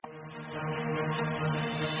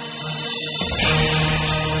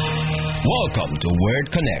Welcome to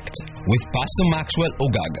Word Connect with Pastor Maxwell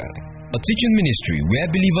Ogaga, a teaching ministry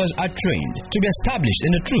where believers are trained to be established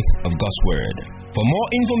in the truth of God's Word. For more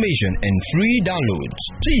information and free downloads,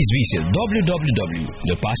 please visit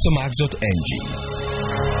www.thepastormax.ng.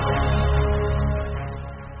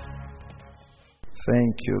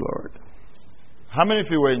 Thank you, Lord. How many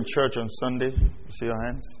of you were in church on Sunday? See your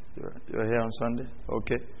hands? You're here on Sunday?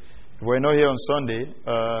 Okay. If we're not here on Sunday,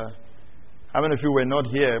 how many of you were not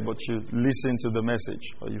here but you listened to the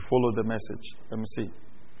message or you followed the message? Let me see.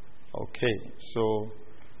 Okay. So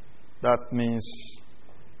that means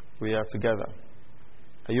we are together.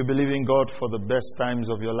 Are you believing God for the best times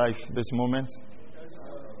of your life this moment?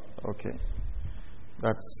 Okay.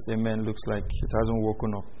 That's amen. Looks like it hasn't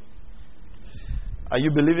woken up. Are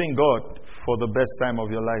you believing God for the best time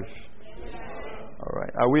of your life? All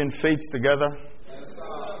right. Are we in faith together?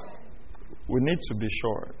 We need to be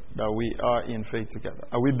sure that we are in faith together.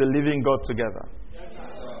 Are we believing God together?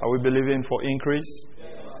 Are we believing for increase?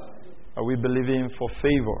 Are we believing for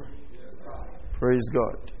favor? Praise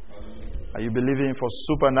God. Are you believing for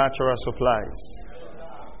supernatural supplies?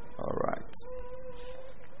 All right.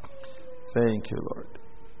 Thank you, Lord.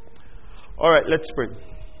 All right, let's pray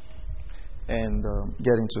and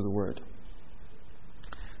get into the word.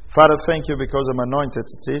 Father, thank you because I'm anointed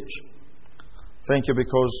to teach. Thank you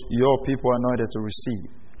because your people are anointed to receive.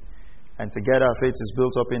 And together our faith is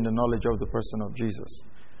built up in the knowledge of the person of Jesus.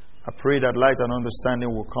 I pray that light and understanding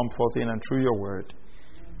will come forth in and through your word.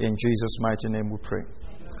 In Jesus' mighty name we pray.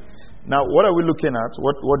 Now, what are we looking at?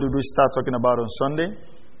 What did we start talking about on Sunday?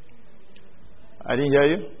 I didn't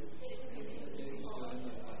hear you.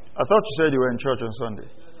 I thought you said you were in church on Sunday.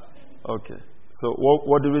 Okay. So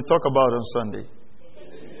what did we talk about on Sunday?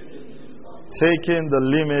 Taking the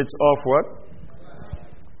limits off what?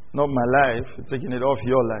 Not my life. Taking it off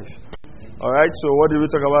your life. Alright, so what did we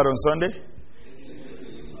talk about on Sunday?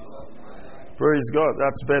 Praise God.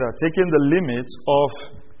 That's better. Taking the limits of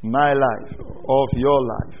my life, of your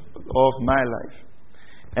life, of my life.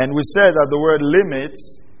 And we said that the word limit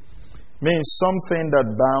means something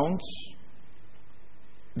that bounds,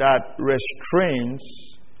 that restrains,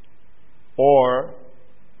 or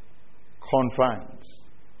confines.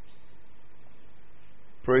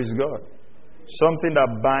 Praise God. Something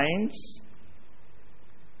that binds,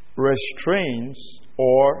 restrains,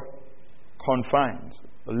 or confines.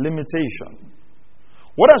 A limitation.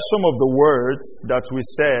 What are some of the words that we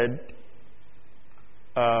said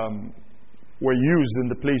were used in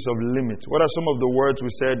the place of limit? What are some of the words we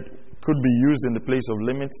said could be used in the place of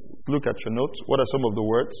limits? Let's look at your notes. What are some of the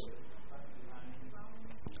words?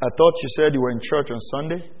 I thought you said you were in church on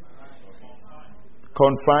Sunday.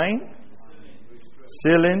 Confine,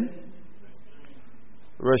 sealing,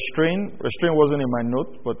 restrain. Restrain wasn't in my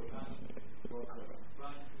note, but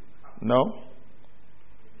no.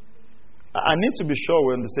 I need to be sure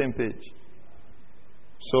we're on the same page.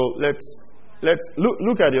 So let's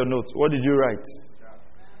look at your notes. What did you write?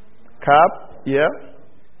 Cap, yeah.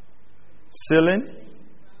 Ceiling,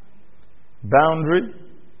 boundary.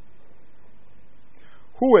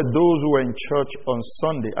 Who were those who were in church on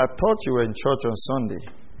Sunday? I thought you were in church on Sunday.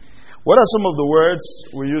 What are some of the words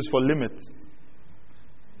we use for limit?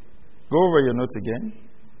 Go over your notes again.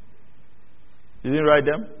 You didn't write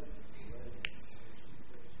them?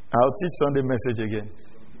 I'll teach Sunday message again.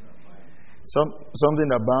 Something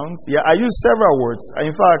that bounds. Yeah, I used several words.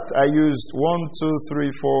 In fact, I used 1, 2,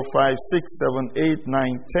 3, 4, 5, 6, 7, 8,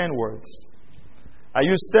 9, 10 words. I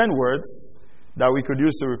used 10 words that we could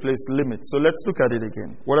use to replace limit. So let's look at it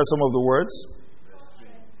again. What are some of the words?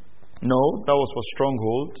 No, that was for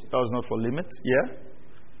stronghold. That was not for limit. Yeah.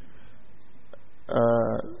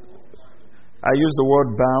 I used the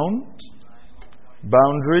word bound,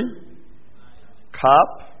 boundary,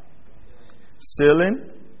 cap,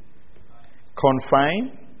 ceiling,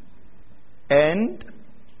 confine, end,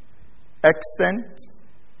 extent,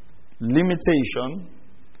 limitation,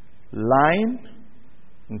 line,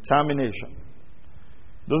 and termination.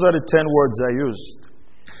 Those are the 10 words I used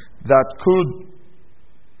that could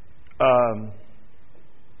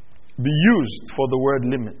be used for the word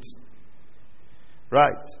limit.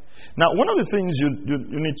 Right. Now, one of the things you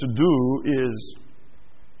need to do is,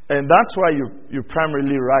 and that's why you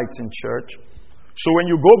primarily write in church. So when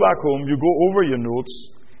you go back home, you go over your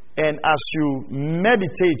notes, and as you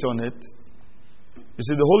meditate on it, you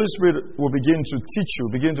see, the Holy Spirit will begin to teach you,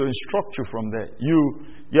 begin to instruct you from there.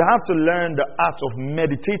 You have to learn the art of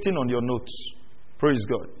meditating on your notes. Praise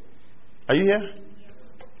God. Are you here?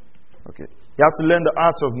 Okay. You have to learn the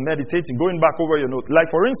art of meditating, going back over your note. Like,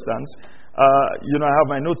 for instance, I have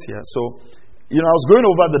my notes here. So, I was going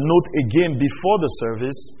over the note again before the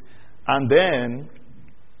service, And then,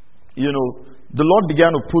 the Lord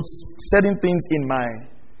began to put certain things in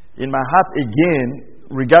my heart again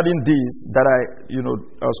regarding this that I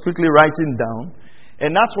was quickly writing down.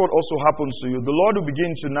 And that's what also happens to you. The Lord will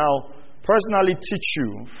begin to now personally teach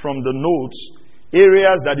you from the notes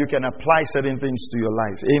areas that you can apply certain things to your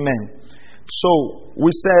life. Amen. So we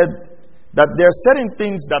said that there are certain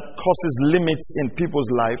things that causes limits in people's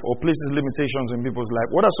life or places limitations in people's life.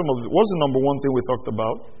 What's the number one thing we talked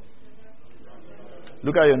about?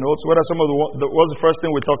 Look at your notes. What's the first thing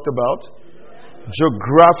we talked about?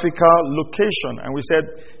 Geographical location. And we said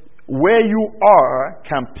where you are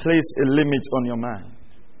can place a limit on your mind.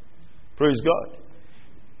 Praise God.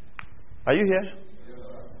 Are you here?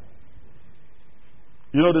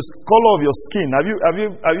 The color of your skin.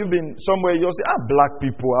 Have you been somewhere you say, black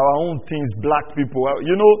people, our own things, black people.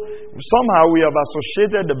 Somehow we have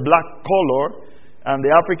associated the black color and the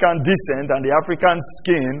African descent and the African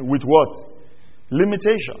skin with what?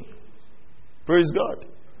 Limitation. Praise God.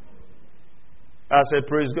 I said,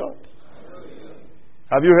 praise God.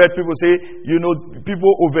 Have you heard people say,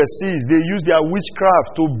 people overseas, they use their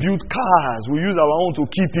witchcraft to build cars. We use our own to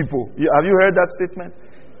kill people. Have you heard that statement?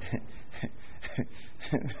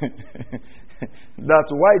 That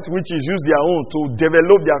white witches use their own to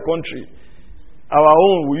develop their country. Our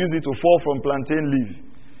own, we use it to fall from plantain leaf.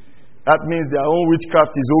 That means their own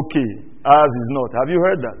witchcraft is okay. Ours is not. Have you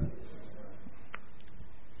heard that?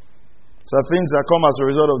 So things that come as a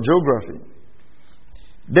result of geography.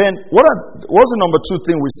 Then, what's the number two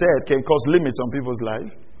thing we said can cause limits on people's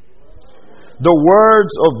life? The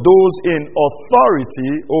words of those in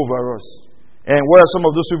authority over us. And what are some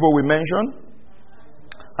of those people we mentioned?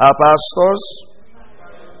 Our pastors.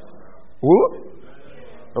 Who?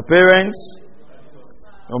 Our parents.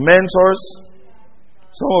 Our mentors.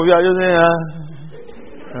 Some of you are using,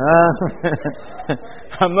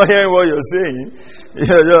 I'm not hearing what you're saying.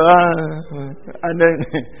 And then,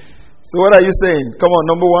 so what are you saying? Come on,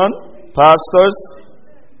 number one, pastors,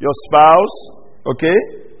 your spouse, okay,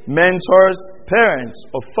 mentors, parents,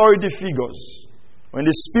 authority figures. When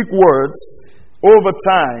they speak words, over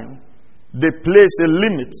time, they place a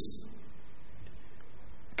limit.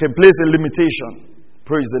 Can place a limitation.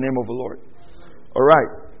 Praise the name of the Lord. All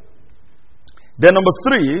right. Then number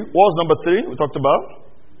three, what was number three we talked about?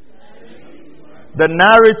 The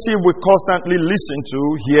narrative we constantly listen to,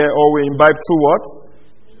 hear, or we imbibe through what?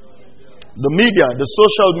 The media, the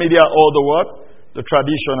social media, or the what? The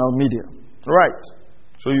traditional media. Right.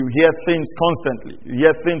 So you hear things constantly. You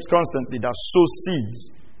hear things constantly that sow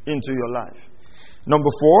seeds into your life. Number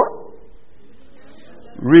four,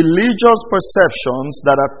 religious perceptions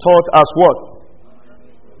that are taught as what?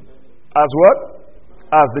 As what?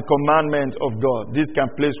 As the commandment of God. This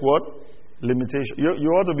can place what? Limitation. You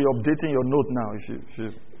ought to be updating your note now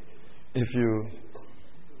if you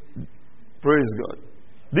praise God.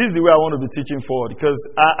 This is the way I want to be teaching forward, because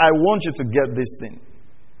I want you to get this thing.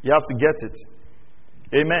 You have to get it.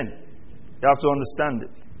 Amen. You have to understand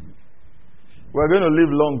it. We're going to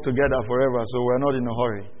live long together forever, so we're not in a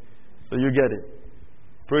hurry. So you get it.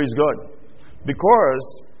 Praise God.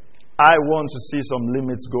 Because I want to see some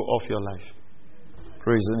limits go off your life.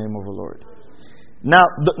 Praise the name of the Lord. Now,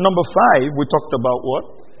 number 5, we talked about what?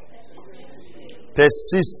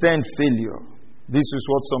 Persistent failure. This is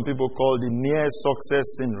what some people call the near success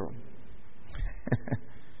syndrome.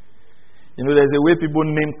 There's a way people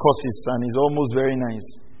name courses, and it's almost very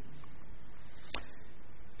nice.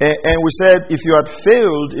 And we said if you had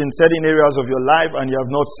failed in certain areas of your life and you have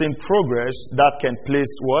not seen progress, that can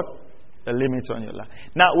place what? A limit on your life.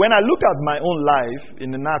 Now, when I look at my own life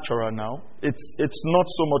in the natural now, it's not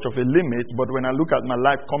so much of a limit, but when I look at my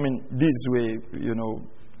life coming this way,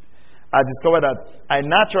 I discovered that I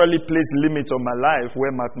naturally place limits on my life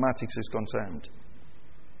where mathematics is concerned.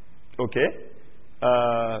 Okay?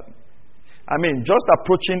 Just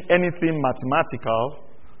approaching anything mathematical,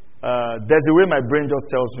 there's a way my brain just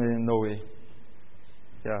tells me, no way.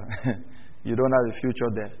 Yeah. You don't have a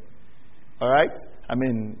future there. All right? I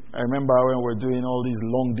remember when we were doing all these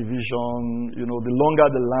long division, the longer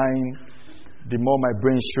the line, the more my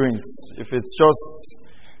brain shrinks. If it's just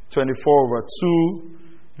 24/2,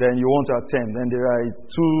 then you want to attend. Then there are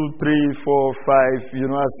 2, 3, 4, 5.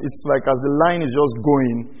 It's like as the line is just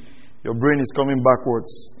going, your brain is coming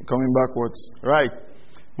backwards. Right?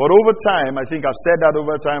 But over time, I think I've said that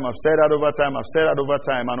over time,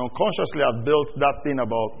 and unconsciously I've built that thing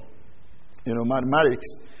about, mathematics,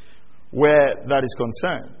 where that is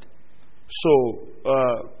concerned. So,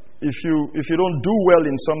 if you don't do well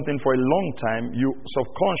in something for a long time, you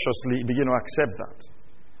subconsciously begin to accept that.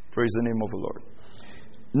 Praise the name of the Lord.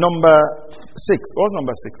 Number 6. What's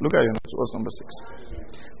number 6? Look at your notes. What's number 6?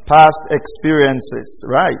 Past experiences.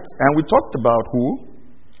 Right. And we talked about who?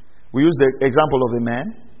 We used the example of a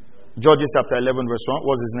man. Judges chapter 11 verse 1.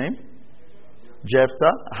 What's his name?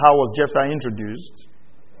 Jephthah. How was Jephthah introduced?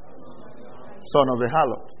 Son of a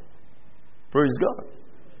harlot. Praise God.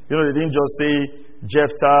 You know, they didn't just say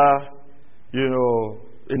Jephthah,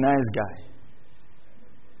 a nice guy.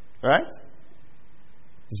 Right?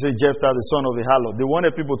 They say Jephthah, the son of a harlot. They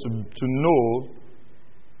wanted people to know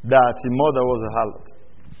that his mother was a harlot.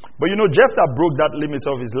 But Jephthah broke that limit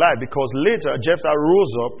of his life, because later Jephthah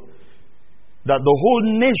rose up that the whole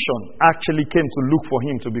nation actually came to look for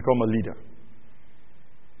him to become a leader.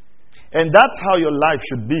 And that's how your life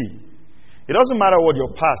should be. It doesn't matter what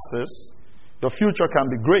your past is. Your future can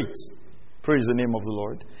be great. Praise the name of the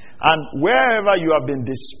Lord. And wherever you have been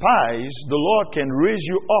despised, the Lord can raise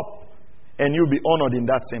you up and you'll be honored in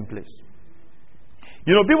that same place.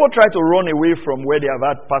 People try to run away from where they have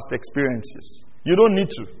had past experiences. You don't need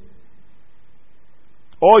to.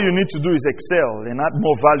 All you need to do is excel and add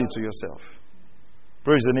more value to yourself.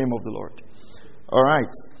 Praise the name of the Lord. All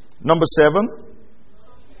right. Number 7.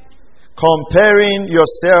 Comparing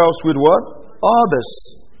yourselves with what?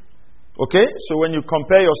 Others. Okay? So when you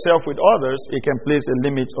compare yourself with others, it can place a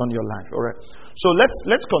limit on your life. All right. So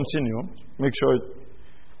let's continue. Make sure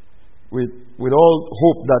with all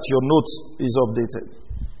hope that your notes is updated.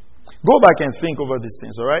 Go back and think over these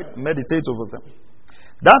things. All right? Meditate over them.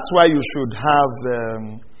 That's why you should have,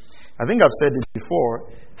 I think I've said it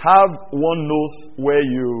before, have one note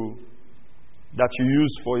that you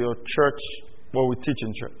use for your church, what we teach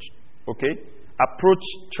in church. Okay? Approach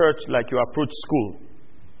church like you approach school.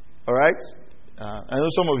 All right? I know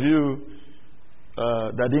some of you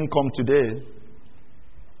that didn't come today,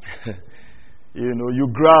 you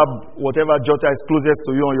grab whatever jota is closest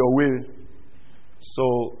to you on your way.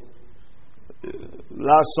 So,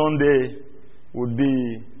 last Sunday would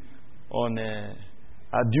be on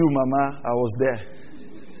Adieu Mama. I was there.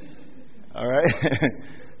 All right?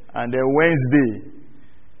 And then Wednesday,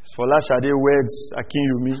 Folashade Words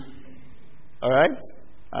Akinyumi. All right?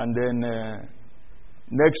 And then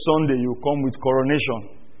next Sunday, you come with coronation.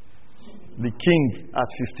 The king at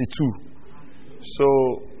 52. So,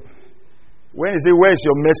 when you say, where is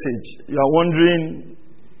your message? You are wondering,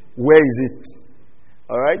 where is it?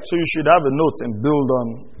 All right? So you should have a note and build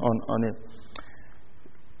on it.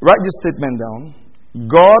 Write this statement down.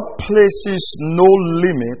 God places no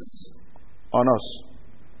limits on us.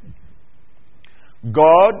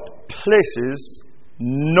 God places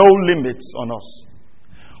no limits on us.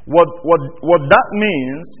 What that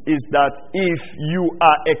means is that if you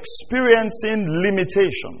are experiencing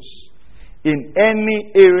limitations in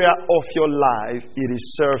any area of your life, it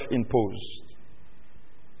is self-imposed.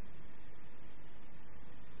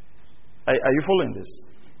 Are you following this?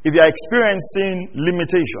 If you are experiencing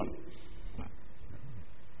limitation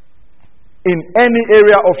in any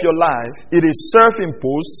area of your life, it is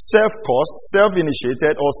self-imposed, self-caused,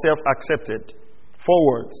 self-initiated, or self-accepted. 4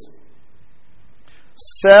 words.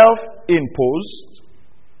 Self-imposed,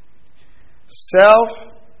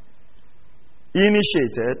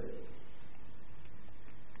 self-initiated,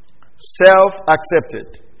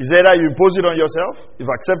 self-accepted. Is either you impose it on yourself, you've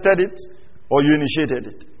accepted it, or you initiated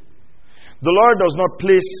it. The Lord does not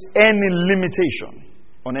place any limitation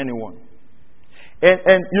on anyone. And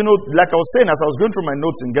like I was saying, as I was going through my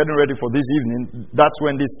notes and getting ready for this evening, that's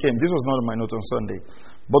when this came. This was not in my notes on Sunday.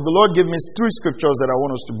 But the Lord gave me 3 scriptures that I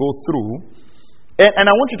want us to go through. And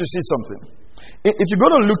I want you to see something. If you go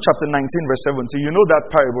to Luke chapter 19, verse 17, you know that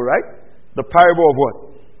parable, right? The parable of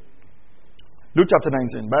what? Luke chapter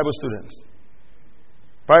 19, Bible students.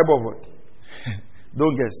 Parable of what?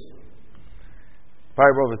 Don't guess.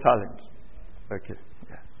 Parable of the talent. Okay.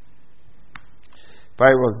 Yeah.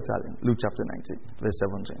 Parable of the talent. Luke chapter 19, verse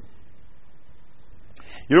 17.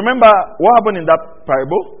 You remember what happened in that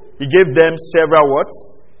parable? He gave them several what?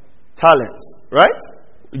 Talents. Right?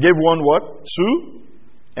 He gave one what? 2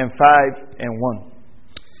 and 5 and 1.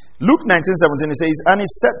 Luke 19:17 it says, and he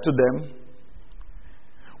said to them,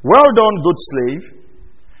 well done, good slave.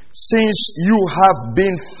 Since you have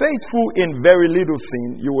been faithful in very little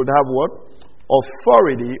thing, you would have what?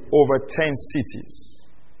 Authority over 10 cities.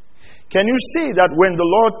 Can you see that when the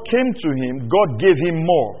Lord came to him, God gave him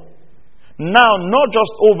more? Now, not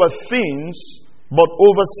just over things, but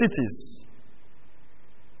over cities.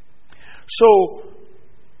 So,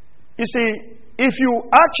 you see, if you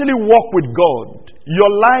actually walk with God, your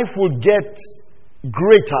life will get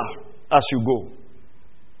greater as you go.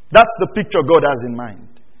 That's the picture God has in mind.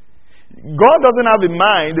 God doesn't have in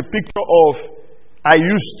mind the picture of I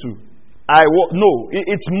used to, No,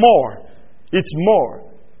 it's more. It's more.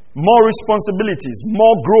 More responsibilities,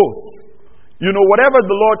 more growth. You know, whatever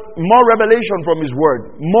the Lord, more revelation from His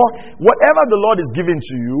Word, more, whatever the Lord is giving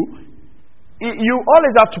to you, you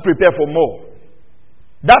always have to prepare for more.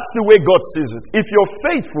 That's the way God sees it. If you're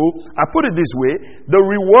faithful, I put it this way, the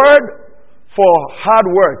reward for hard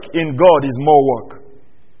work in God is more work.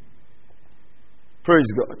 Praise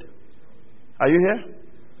God. Are you here?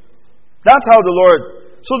 That's how the Lord.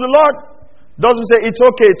 So the Lord doesn't say it's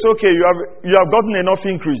okay. You have gotten enough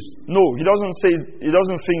increase. No, He doesn't say. He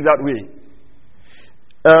doesn't think that way.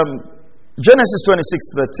 Genesis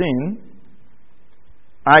 26:13.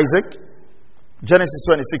 Isaac. Genesis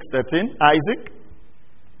 26:13. Isaac.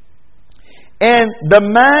 And the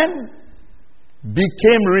man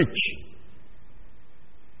became rich.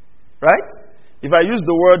 Right? If I use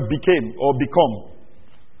the word became or become,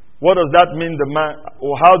 what does that mean? The man,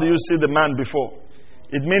 or how do you see the man before?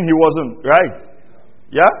 It means he wasn't, right?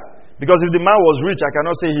 Yeah? Because if the man was rich, I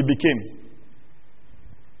cannot say he became.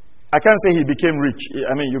 I can't say he became rich.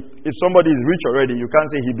 I mean, if somebody is rich already, you can't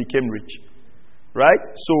say he became rich. Right?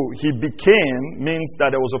 So he became means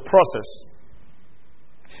that there was a process.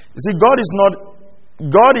 You see, God is not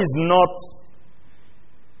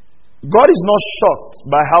shocked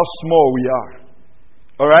by how small we are.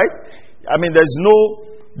 Alright? I mean, there's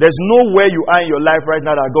nowhere you are in your life right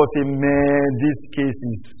now that God say, man, this case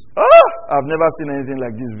is, I've never seen anything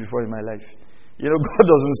like this before in my life. You know, God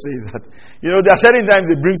doesn't say that. You know, there are certain times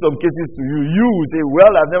He brings some cases to you. You say, well,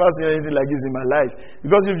 I've never seen anything like this in my life.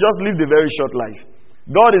 Because you've just lived a very short life.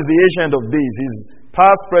 God is the ancient of days. He's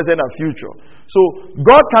past, present, and future. So,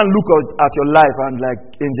 God can look at your life and like,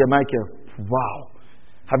 Angel Michael, wow.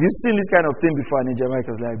 Have you seen this kind of thing before? And Angel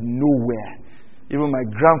Michael's like, nowhere. Even my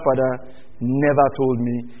grandfather never told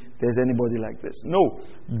me there's anybody like this. No.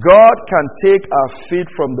 God can take our feet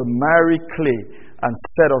from the miry clay and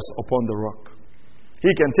set us upon the rock. He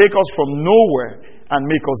can take us from nowhere and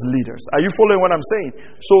make us leaders. Are you following what I'm saying?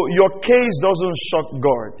 So your case doesn't shock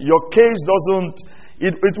God. Your case doesn't,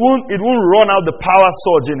 it won't run out the power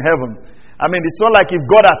surge in heaven. I mean, it's not like if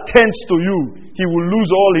God attends to you, He will lose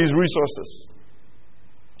all His resources.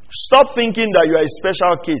 Stop thinking that you are a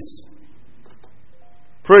special case.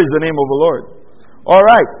 Praise the name of the Lord. All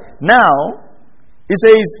right. Now, it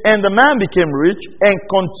says, and the man became rich and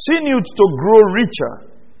continued to grow richer.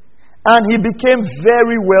 And he became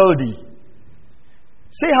very wealthy.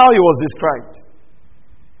 See how he was described.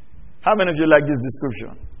 How many of you like this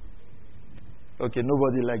description? Okay,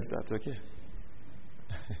 nobody likes that. Okay.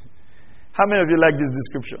 How many of you like this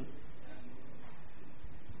description?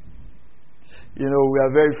 You know, we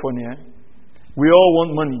are very funny. We all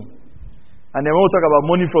want money. And then when we talk about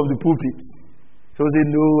money from the pulpit, people say,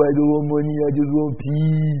 no, I don't want money. I just want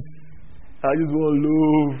peace. I just want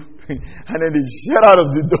love. And then they shut out of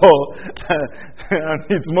the door. And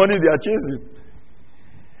it's money they are chasing.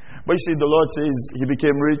 But you see, the Lord says he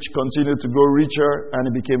became rich, continued to grow richer, and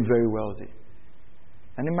he became very wealthy.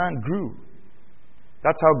 And the man grew.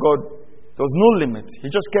 That's how God, there was no limit. He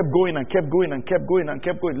just kept going and kept going and kept going and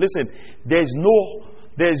kept going. Listen, there's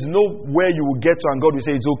no where you will get to and God will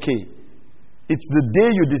say it's okay. It's the day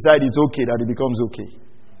you decide it's okay that it becomes okay.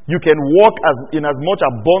 You can walk in as much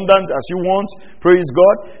abundance as you want. Praise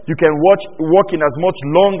God. You can walk in as much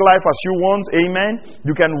long life as you want. Amen.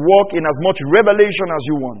 You can walk in as much revelation as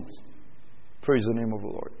you want. Praise the name of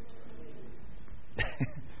the Lord.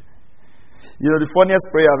 You know, the funniest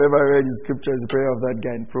prayer I've ever read in Scripture is the prayer of that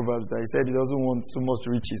guy in Proverbs that he said he doesn't want so much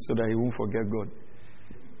riches so that he won't forget God.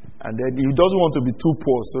 And then he doesn't want to be too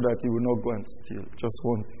poor so that he will not go and steal. Just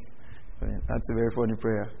once. That's a very funny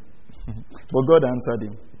prayer. But God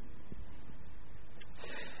answered him.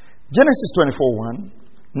 Genesis 24:1.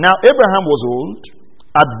 Now Abraham was old,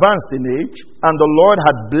 advanced in age, and the Lord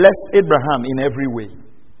had blessed Abraham in every way.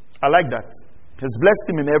 I like that. He's blessed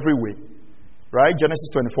him in every way. Right?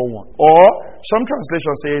 Genesis 24:1. Or, some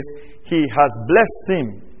translation says, he has blessed him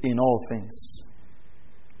in all things.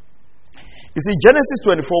 You see, Genesis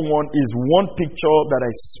 24:1 is one picture that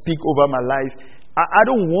I speak over my life. I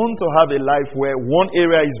don't want to have a life where one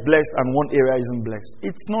area is blessed and one area isn't blessed.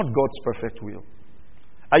 It's not God's perfect will.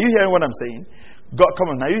 Are you hearing what I'm saying? God,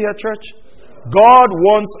 come on, are you here, church? God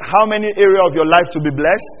wants how many areas of your life to be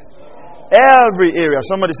blessed? Every area.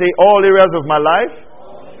 Somebody say, all areas of my life?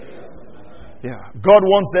 Yeah. God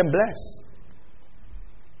wants them blessed.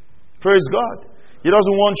 Praise God. He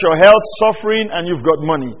doesn't want your health suffering and you've got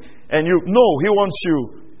money. No, He wants you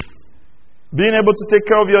being able to take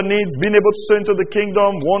care of your needs, being able to sow into the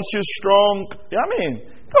kingdom, wants you strong. Yeah, I mean,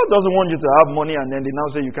 God doesn't want you to have money and then they now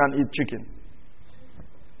say you can't eat chicken.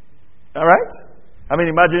 All right? I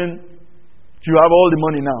mean, imagine You have all the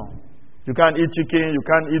money now. You can't eat chicken, you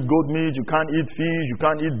can't eat goat meat, you can't eat fish, you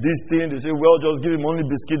can't eat this thing. They say, well, just give him only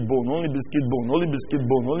biscuit bone, only biscuit bone, only biscuit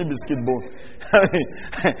bone, only biscuit bone.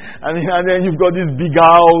 And then you've got this big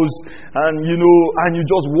house, and and you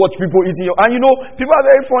just watch people eating your. And people are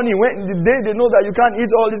very funny. When the day they know that you can't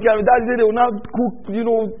eat all this kind of, that day they will now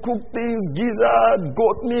cook things, gizzard,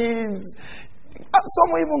 goat meat. Some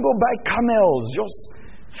will even go buy camels, just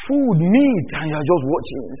food, meat, and you're just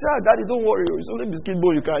watching. You say, Daddy, don't worry, it's only biscuit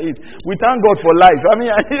bone you can eat. We thank God for life. I mean,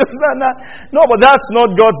 you understand that? No, but that's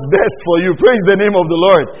not God's best for you. Praise the name of the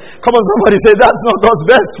Lord. Come on, somebody say, that's not God's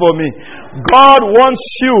best for me. God wants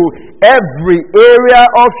you, every area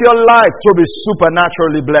of your life, to be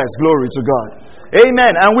supernaturally blessed. Glory to God.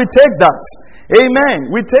 Amen. And we take that. Amen.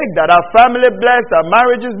 We take that. Our family blessed, our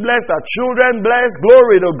marriage is blessed, our children blessed.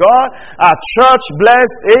 Glory to God. Our church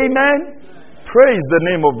blessed. Amen. Praise the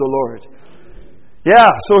name of the Lord. Yeah,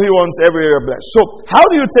 so He wants every area blessed. So, how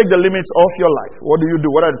do you take the limits off your life? What do you do?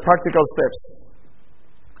 What are the practical steps?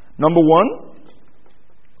 Number one,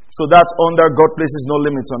 so that's under God places no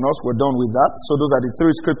limits on us. We're done with that. So those are the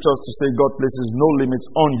three scriptures to say God places no limits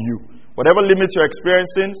on you. Whatever limits you're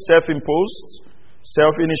experiencing, self-imposed,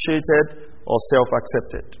 self-initiated, or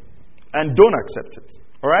self-accepted. And don't accept it.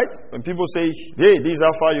 Alright? When people say, hey, this is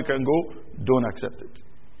how far you can go, don't accept it.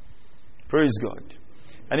 Praise God.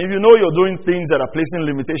 And if you know you're doing things that are placing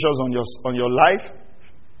limitations on your life,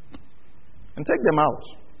 and take them out.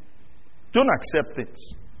 Don't accept things.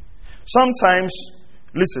 Sometimes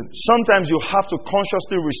you have to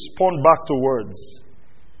consciously respond back to words.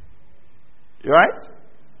 Right?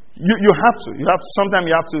 You have to. Sometimes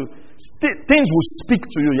you have to. Things will speak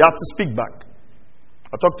to you. You have to speak back.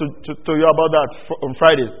 I talked to you about that on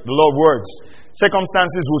Friday. The law of words.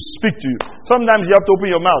 Circumstances will speak to you. Sometimes you have to open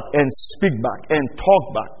your mouth and speak back and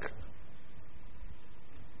talk back.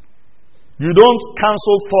 You don't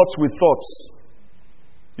cancel thoughts with thoughts.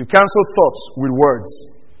 You cancel thoughts with words.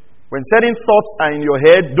 When certain thoughts are in your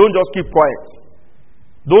head, don't just keep quiet.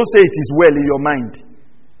 Don't say it is well in your mind.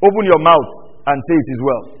 Open your mouth and say it is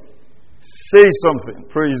well. Say something.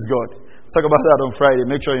 Praise God. Let's talk about that on Friday.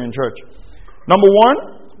 Make sure you're in church. Number one,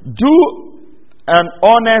 do an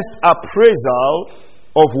honest appraisal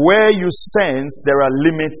of where you sense there are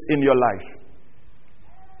limits in your life.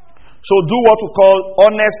 So do what we call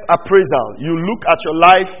honest appraisal. You look at your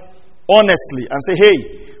life honestly and say, hey,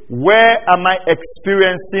 where am I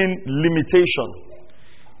experiencing limitation?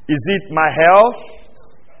 Is it my health?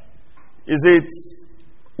 Is it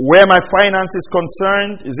where my finance is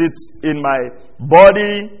concerned? Is it in my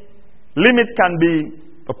body? Limits can be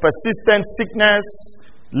a persistent sickness.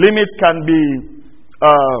 Limits can be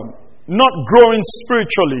not growing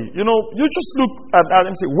spiritually. You just look at that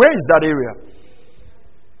and say, where is that area?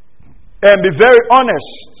 And be very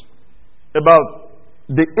honest about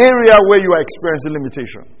the area where you are experiencing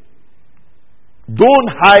limitation. Don't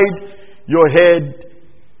hide your head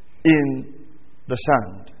in the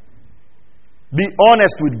sand. Be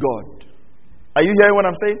honest with God. Are you hearing what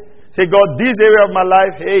I'm saying? Say, God, this area of my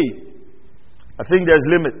life, hey, I think there's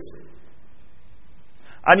limits.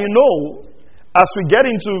 And as we get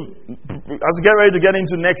ready to get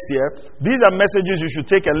into next year, these are messages you should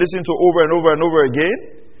take and listen to over and over and over again.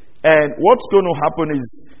 And what's going to happen is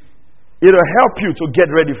it'll help you to get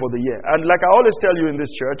ready for the year. And like I always tell you in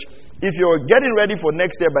this church, if you're getting ready for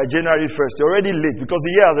next year by January 1st, you're already late because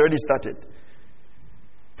the year has already started.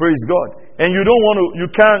 Praise God. And you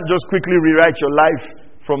can't just quickly rewrite your life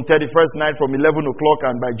from 31st night from 11 o'clock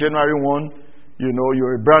and by January 1,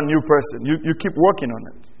 you're a brand new person. You keep working on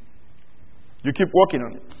it. You keep working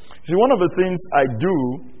on it. See, one of the things I do,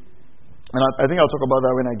 and I think I'll talk about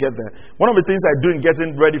that when I get there. One of the things I do in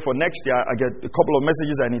getting ready for next year, I get a couple of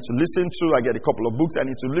messages I need to listen to. I get a couple of books I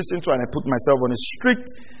need to listen to, and I put myself on a strict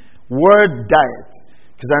word diet.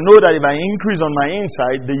 Because I know that if I increase on my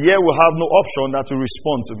inside, the year will have no option than to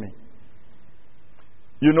respond to me.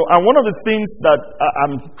 And one of the things that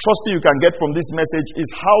I'm trusting you can get from this message is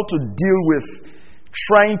how to deal with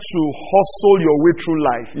trying to hustle your way through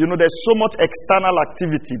life. There's so much external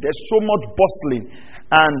activity. There's so much bustling.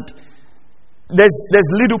 And there's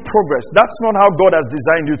little progress. That's not how God has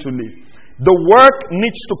designed you to live. The work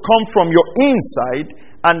needs to come from your inside,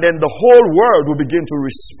 and then the whole world will begin to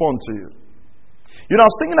respond to you. I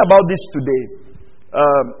was thinking about this today.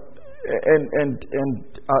 And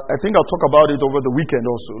I think I'll talk about it over the weekend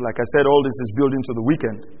also. Like I said, all this is built into the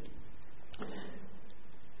weekend.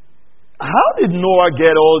 How did Noah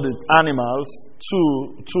get all the animals,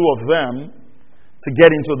 two of them, to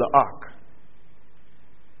get into the ark?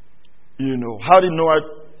 How did Noah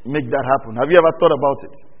make that happen? Have you ever thought about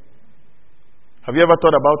it? Have you ever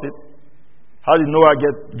thought about it? How did Noah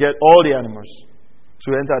get all the animals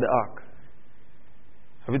to enter the ark?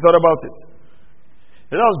 Have you thought about it?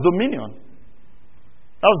 That was dominion.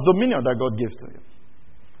 That was dominion that God gave to him.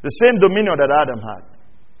 The same dominion that Adam had.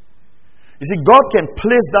 You see, God can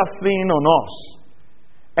place that thing on us,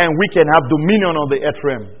 and we can have dominion on the earth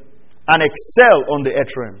realm and excel on the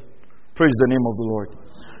earth realm. Praise the name of the Lord.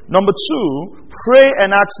 Number 2, pray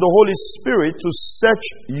and ask the Holy Spirit to search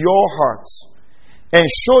your hearts and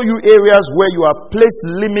show you areas where you have placed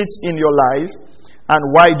limits in your life and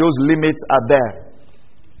why those limits are there.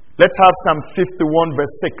 Let's have Psalm 51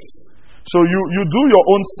 verse 6. So you do your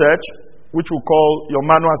own search, which we'll call your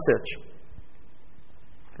manual search.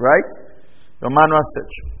 Right? Your manual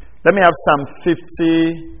search. Let me have Psalm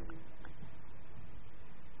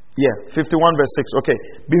 51 verse 6. Okay.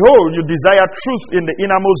 Behold, you desire truth in the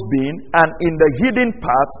innermost being, and in the hidden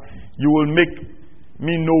part you will make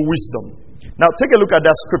me know wisdom. Now take a look at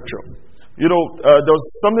that scripture. You know, there was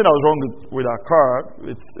something that was wrong with our car.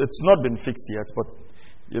 It's not been fixed yet, but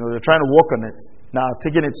you know, they're trying to work on it. Now,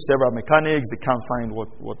 taking it to several mechanics, they can't find what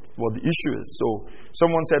the issue is. So,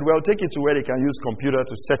 someone said, well, take it to where they can use computer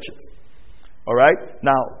to search it. All right?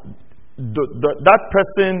 Now, that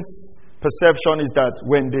person's perception is that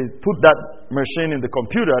when they put that machine in the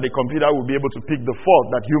computer will be able to pick the fault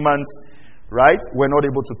that humans, right, were not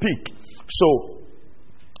able to pick. So,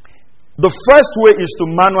 the first way is to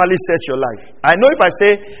manually search your life. I know if I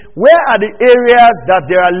say, where are the areas that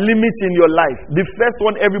there are limits in your life? The first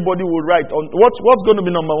one everybody will write on. What's going to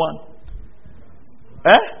be number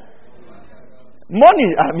 1? Money.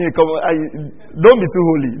 I mean, come on, don't be too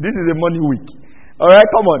holy. This is a money week. All right,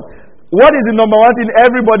 come on. What is the number 1 thing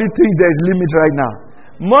everybody thinks there is limit right now?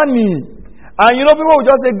 Money. And you know, people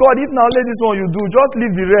will just say, God, if now let this one you do, just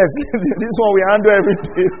leave the rest. This one we handle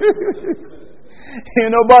everything.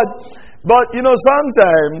 You know, but you know,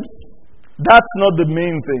 sometimes that's not the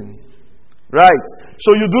main thing. Right?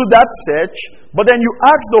 So you do that search, but then you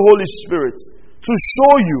ask the Holy Spirit to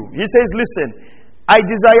show you. He says, listen, I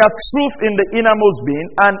desire truth in the innermost being,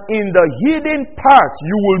 and in the hidden parts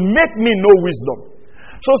you will make me know wisdom.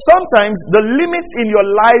 So sometimes the limits in your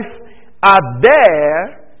life are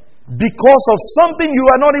there because of something you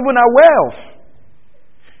are not even aware of.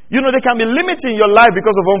 You know, there can be limits in your life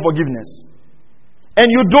because of unforgiveness. And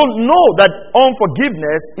you don't know that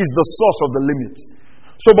unforgiveness is the source of the limit.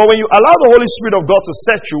 So, but when you allow the Holy Spirit of God to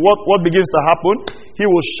search you, what begins to happen? He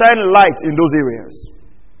will shine light in those areas.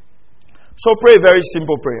 So pray a very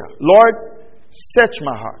simple prayer. Lord, search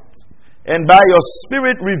my heart. And by your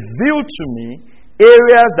Spirit, reveal to me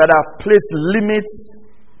areas that have placed limits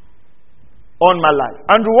on my life.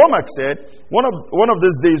 Andrew Womack said, one of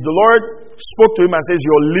these days, the Lord spoke to him and says,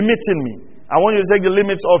 you're limiting me. I want you to take the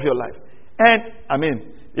limits off your life. And, I mean,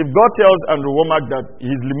 if God tells Andrew Womack that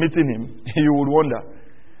he's limiting him, you would wonder.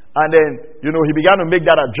 And then, you know, he began to make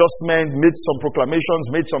that adjustment, made some proclamations,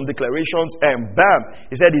 made some declarations, and bam,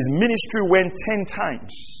 he said his ministry went 10 times.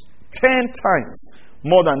 10 times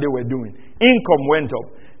more than they were doing. Income went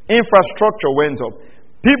up. Infrastructure went up.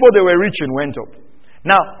 People they were reaching went up.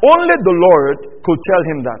 Now, only the Lord could tell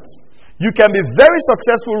him that. You can be very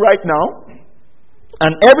successful right now,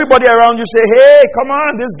 and everybody around you say, hey, come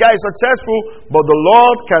on, this guy is successful. But the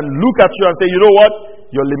Lord can look at you and say, you know what?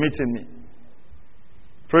 You're limiting me.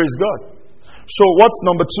 Praise God. So what's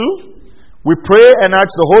number 2? We pray and ask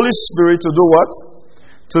the Holy Spirit to do what?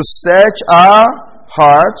 To search our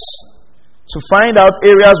hearts, to find out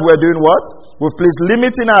areas we're doing what? We've placed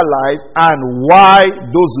limits in our life and why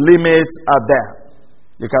those limits are there.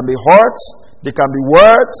 They can be hurts, they can be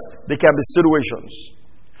words, they can be situations.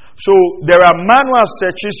 So there are manual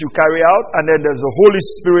searches you carry out, and then there's the Holy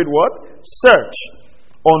Spirit what? Search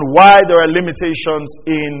on why there are limitations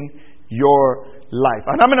in your life.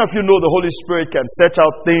 And how many of you know the Holy Spirit can search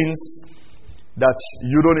out things that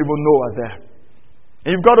you don't even know are there?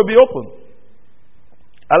 And you've got to be open.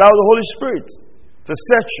 Allow the Holy Spirit to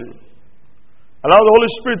search you. Allow the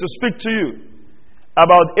Holy Spirit to speak to you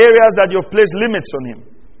about areas that you've placed limits on Him.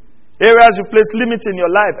 Areas you place limits in your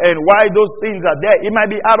life and why those things are there. It might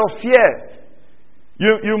be out of fear.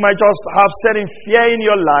 You might just have certain fear in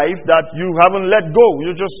your life that you haven't let go.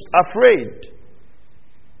 You're just afraid.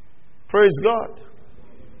 Praise God.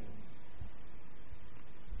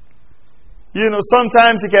 You know,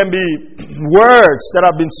 sometimes it can be words that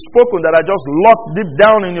have been spoken that are just locked deep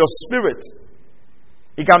down in your spirit.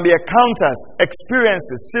 It can be encounters,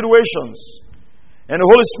 experiences, situations. And the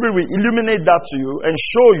Holy Spirit will illuminate that to you and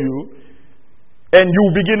show you, and you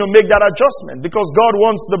begin to make that adjustment because God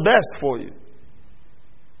wants the best for you.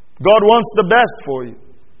 God wants the best for you.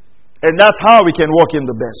 And that's how we can walk in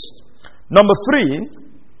the best. Number 3,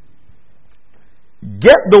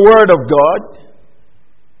 Get the word of God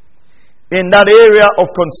in that area of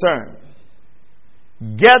concern.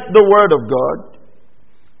 Get the word of God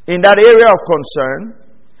in that area of concern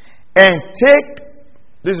and take,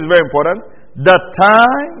 this is very important, the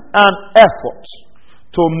time and effort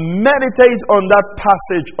to meditate on that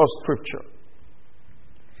passage of Scripture.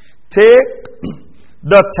 Take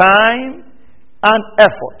the time and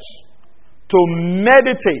effort to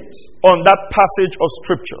meditate on that passage of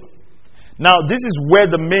Scripture. Now, this is where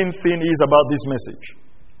the main thing is about this message.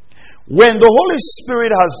 When the Holy Spirit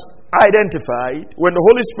has identified, when the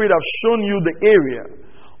Holy Spirit has shown you the area,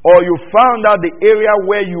 or you found out the area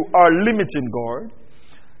where you are limiting God,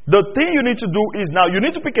 the thing you need to do is now, you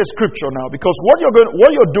need to pick a scripture now, because what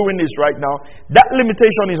you're doing is right now, that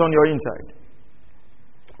limitation is on your inside.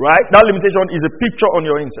 Right? That limitation is a picture on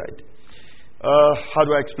your inside. How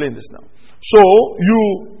do I explain this now? So, you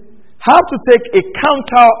have to take a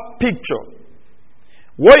counter picture.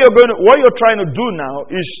 What you're trying to do now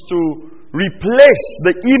is to replace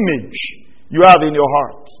the image you have in your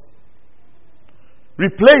heart.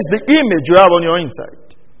 Replace the image you have on your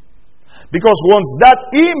inside. Because once that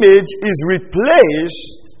image is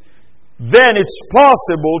replaced, then it's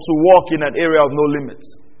possible to walk in an area of no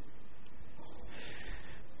limits.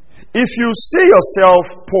 If you see yourself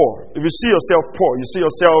poor, you see yourself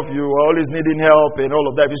you are always needing help and all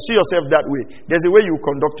of that, if you see yourself that way, there's a way you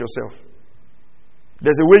conduct yourself.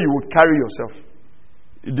 There's a way you would carry yourself.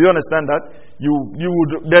 Do you understand that?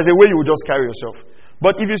 There's a way you would just carry yourself.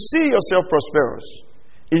 But if you see yourself prosperous,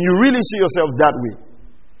 and you really see yourself that way,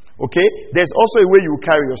 okay, there's also a way you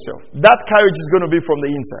carry yourself. That carriage is going to be from the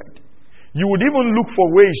inside. You would even look for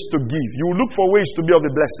ways to give. You would look for ways to be of a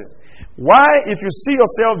blessing. Why? If you see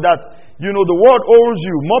yourself that, the world owes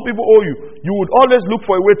you, more people owe you, you would always look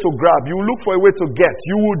for a way to grab. You would look for a way to get.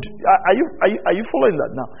 You would, are you following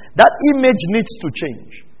that now? That image needs to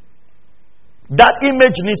change. That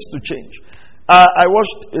image needs to change. I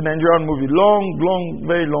watched a Nigerian movie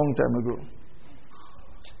very long time ago.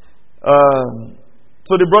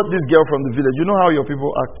 So they brought this girl from the village. You know how your people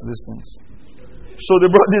act these things. So they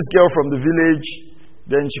brought this girl from the village.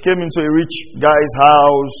 Then she came into a rich guy's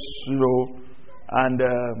house, and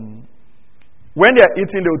when they are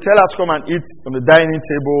eating, they would tell her to come and eat on the dining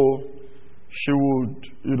table. She would,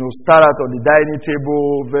 start out on the dining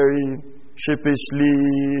table very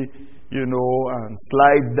sheepishly, and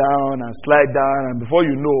slide down, and before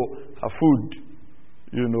you know, her food,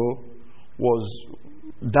 was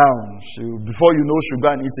down. Before you know, she'll go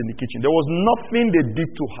and eat in the kitchen. There was nothing they did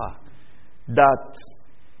to her that,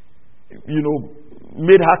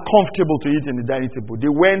 made her comfortable to eat in the dining table. They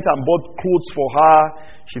went and bought clothes for her.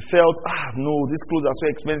 She felt, no, these clothes are so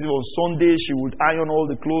expensive. On Sunday, she would iron all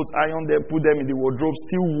the clothes, iron them, put them in the wardrobe,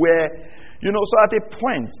 still wear. So at a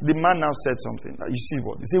point, the man now said something. You see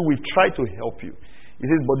what? He said, we've tried to help you. He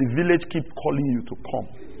says, but the village keep calling you to come.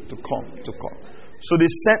 So they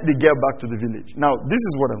sent the girl back to the village. Now, this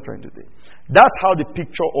is what I'm trying to do. That's how the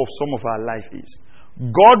picture of some of our life is.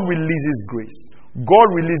 God releases grace. God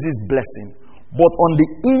releases blessing. But on the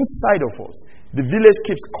inside of us, the village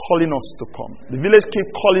keeps calling us to come. The village keeps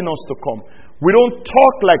calling us to come. We don't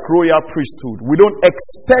talk like royal priesthood. We don't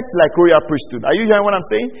expect like royal priesthood. Are you hearing what I'm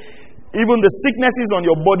saying? Even the sicknesses on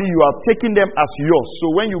your body, you have taken them as yours.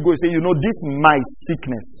 So when you go, say, this my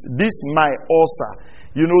sickness, this my ulcer.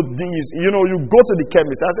 You go to the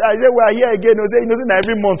chemist. I say, well, here again. You say,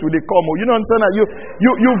 every month will they come. You don't understand that?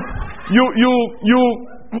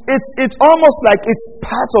 It's almost like it's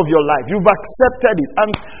part of your life. You've accepted it.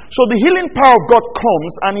 And so the healing power of God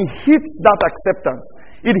comes and it hits that acceptance.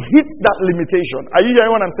 It hits that limitation. Are you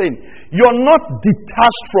hearing what I'm saying? You're not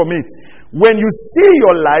detached from it. When you see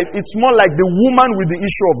your life, it's more like the woman with the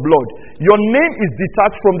issue of blood. Your name is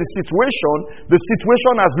detached from the situation. The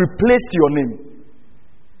situation has replaced your name.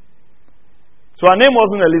 So her name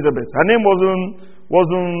wasn't Elizabeth. Her name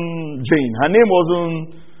wasn't Jane. Her name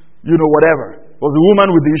wasn't, whatever. It was a woman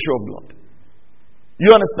with the issue of blood. You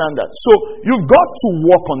understand that? So you've got to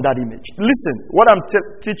work on that image. Listen, what I'm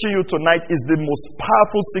teaching you tonight is the most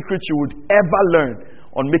powerful secret you would ever learn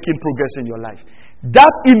on making progress in your life. That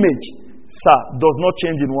image, sir, does not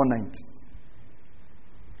change in one night.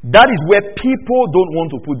 That is where people don't want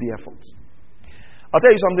to put the effort. I'll tell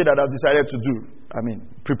you something that I've decided to do.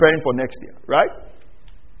 Preparing for next year, right?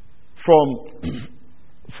 From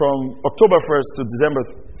October 1st to December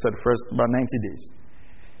 31st, about 90 days.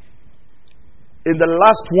 In the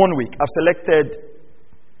last 1 week, I've selected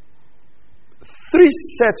 3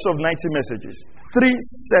 sets of 90 messages. 3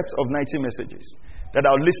 sets of 90 messages that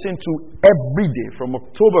I'll listen to every day from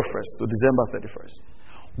October 1st to December 31st.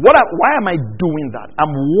 Why am I doing that?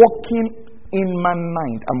 I'm working in my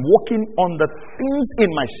mind. I'm working on the things in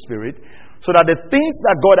my spirit so that the things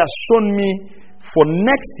that God has shown me for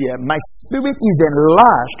next year, my spirit is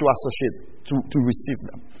enlarged to associate, to receive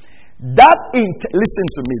them. Listen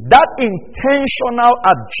to me, that intentional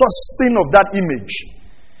adjusting of that image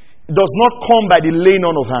does not come by the laying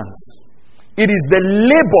on of hands. It is the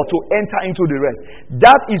labor to enter into the rest.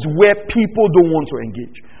 That is where people don't want to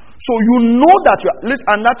engage. So you know that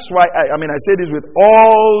and that's why I say this with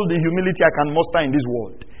all the humility I can muster in this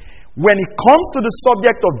world. When it comes to the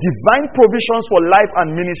subject of divine provisions for life and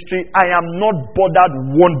ministry, I am not bothered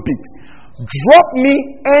one bit. Drop me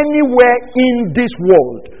anywhere in this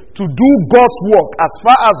world to do God's work. As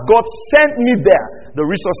far as God sent me there, the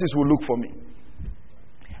resources will look for me.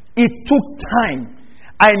 It took time.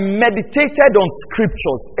 I meditated on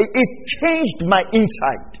scriptures. It changed my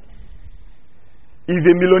insight. If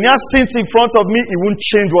a millionaire sins in front of me, it won't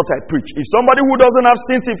change what I preach. If somebody who doesn't have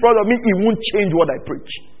sins in front of me, it won't change what I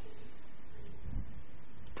preach.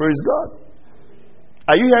 Praise God.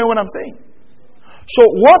 Are you hearing what I'm saying? So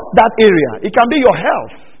what's that area? It can be your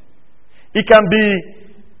health. It can be,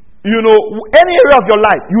 any area of your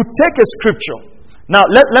life. You take a scripture. Now,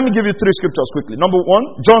 let me give you 3 scriptures quickly. Number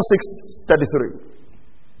 1, John 6:33.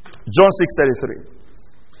 John 6:33.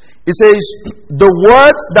 It says, the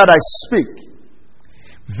words that I speak,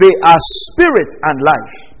 they are spirit and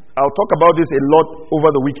life. I'll talk about this a lot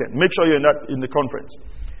over the weekend. Make sure you're not in the conference.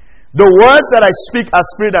 The words that I speak are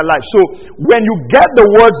spirit and life. So when you get the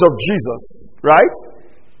words of Jesus, right?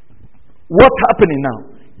 What's happening now?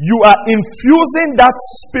 You are infusing that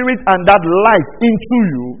spirit and that life into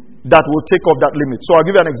you that will take off that limit. So I'll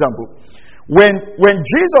give you an example. When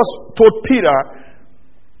Jesus told Peter,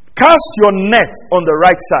 cast your net on the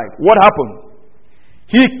right side, what happened?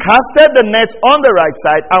 He casted the net on the right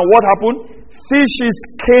side, and what happened? Fishes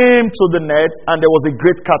came to the net, and there was a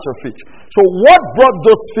great catch of fish. So what brought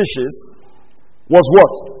those fishes was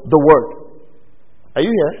what? The word. Are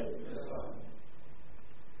you here?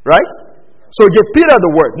 Right? So he gave Peter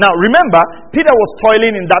the word. Now remember, Peter was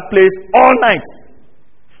toiling in that place all night.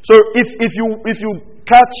 So if you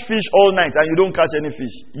catch fish all night and you don't catch any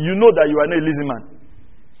fish, you know that you are not a lazy man.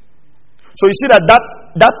 So you see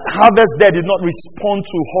that harvest there did not respond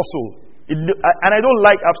to hustle. And I don't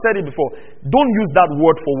like, I've said it before, don't use that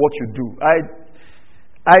word for what you do.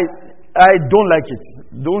 I don't like it.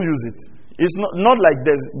 Don't use it. It's not like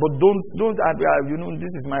this, but don't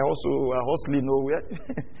this is my hustle, hustling nowhere.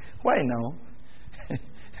 Why now?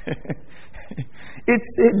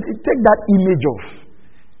 Take that image of,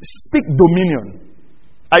 speak dominion.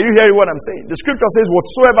 Are you hearing what I'm saying? The scripture says,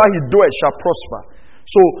 whatsoever he doeth shall prosper.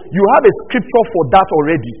 So you have a scripture for that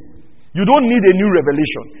already. You don't need a new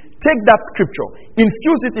revelation. Take that scripture,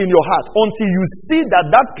 infuse it in your heart until you see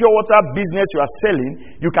that pure water business you are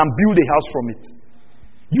selling, you can build a house from it.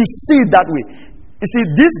 You see it that way. You see,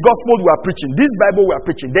 this gospel we are preaching, this Bible we are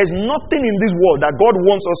preaching, there's nothing in this world that God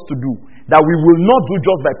wants us to do that we will not do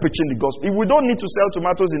just by preaching the gospel. We don't need to sell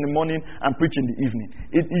tomatoes in the morning and preach in the evening.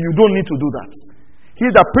 You don't need to do that. He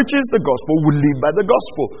that preaches the gospel will live by the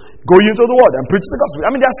gospel. Go into the world and preach the gospel.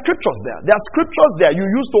 There are scriptures there. There are scriptures there you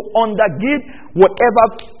use to undergird whatever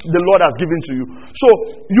the Lord has given to you. So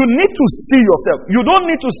you need to see yourself. You don't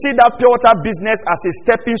need to see that pure water business as a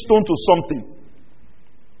stepping stone to something.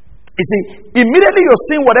 You see, immediately you're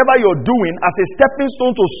seeing whatever you're doing as a stepping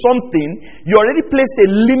stone to something, you already placed a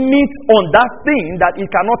limit on that thing that it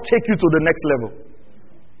cannot take you to the next level.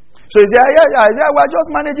 So you say, we're just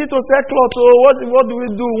managing to sell clothes. So what do we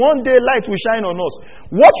do? One day light will shine on us.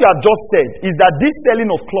 What you have just said is that this selling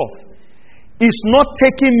of cloth is not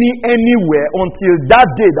taking me anywhere until that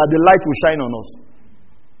day that the light will shine on us.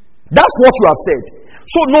 That's what you have said.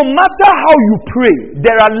 So no matter how you pray,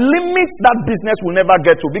 there are limits that business will never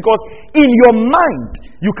get to, because in your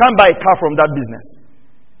mind, you can't buy a car from that business.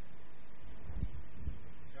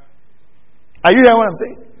 Are you hearing what I'm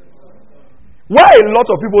saying? Why a lot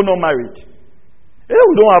of people not married?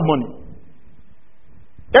 We don't have money.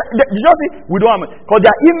 Did you see? We don't have money. Because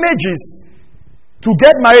their image is, to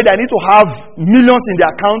get married, I need to have millions in their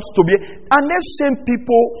accounts to be. And those same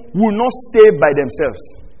people will not stay by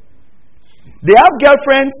themselves. They have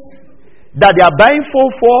girlfriends that they are buying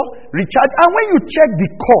phone for, recharge. And when you check the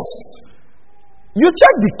cost,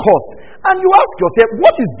 and you ask yourself,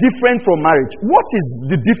 what is different from marriage? What is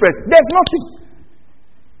the difference? There's nothing.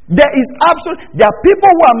 There are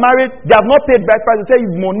people who are married, they have not paid bride price. They say,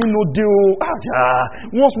 money no deal.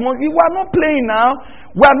 Once more, we are not playing now.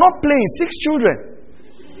 We are not playing. 6 children.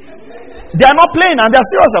 They are not playing, and they are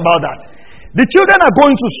serious about that. The children are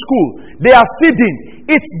going to school. They are feeding.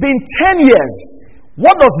 It's been 10 years.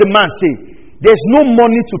 What does the man say? There's no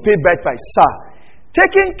money to pay bride price. Sir,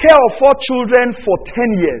 taking care of 4 children for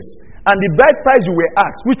 10 years and the bride price you were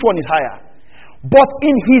asked, which one is higher? But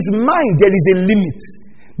in his mind, there is a limit.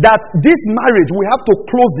 That this marriage, we have to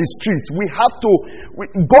close the streets.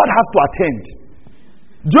 God has to attend.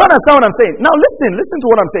 Do you understand what I'm saying? Now listen to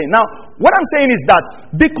what I'm saying. Now, what I'm saying is that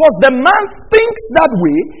because the man thinks that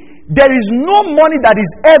way, there is no money that is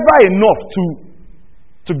ever enough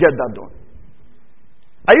to get that done.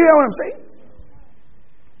 Are you hearing what I'm saying?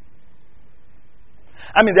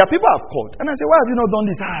 I mean, there are people I've called, and I say, why have you not done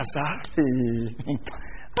this? Sir.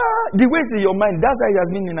 The way it's in your mind, that's how it has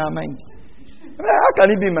been in our mind. How can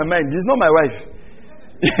it be in my mind? It's not my wife.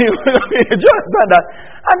 Do you understand that?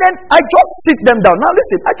 And then I just sit them down. Now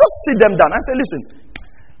listen, I just sit them down. I say, listen,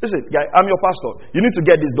 guy, I'm your pastor. You need to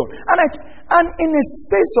get this done. And in a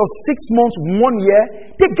space of 6 months, 1 year,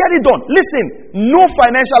 they get it done. Listen, no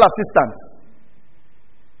financial assistance.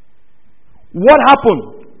 What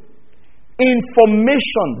happened?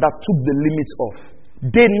 Information that took the limits off.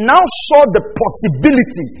 They now saw the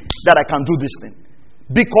possibility that I can do this thing.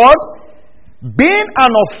 Because being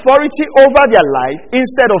an authority over their life,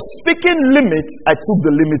 instead of speaking limits, I took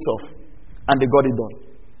the limits off. And they got it done.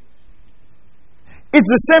 It's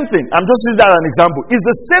the same thing. I'm just using that as an example. It's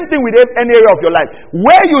the same thing with any area of your life.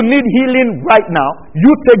 Where you need healing right now, you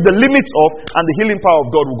take the limits off and the healing power of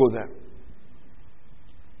God will go there.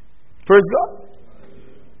 Praise God.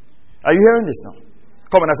 Are you hearing this now?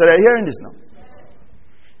 Come on, I said, are you hearing this now?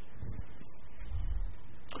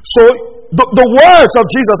 So, the words of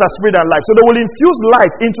Jesus are spirit and life. So they will infuse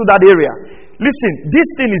life into that area. Listen, this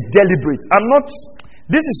thing is deliberate.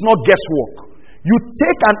 This is not guesswork. You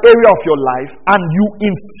take an area of your life and you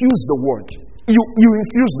infuse the word. You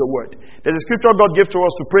infuse the word. There's a scripture God gave to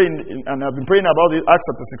us to pray and I've been praying about it, Acts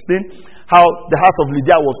chapter 16, how the heart of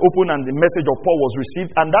Lydia was open and the message of Paul was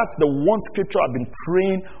received. And that's the one scripture I've been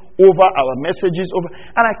praying over our messages.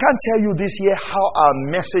 And I can't tell you this year how our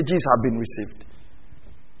messages have been received.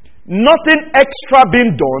 Nothing extra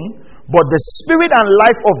being done, but the spirit and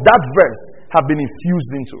life of that verse have been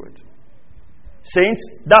infused into it. Saints,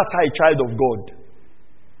 that's how a child of God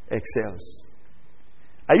excels.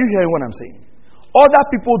 Are you hearing what I'm saying? Other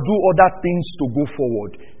people do other things to go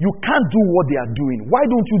forward. You can't do what they are doing. Why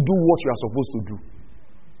don't you do what you are supposed to do?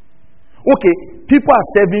 Okay, people are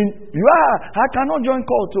serving. I cannot join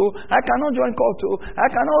cult. I cannot join cult. I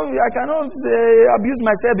cannot abuse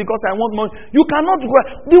myself because I want money. You cannot do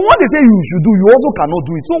the one they say you should do. You also cannot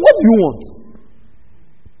do it. So what do you want?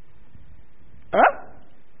 Huh?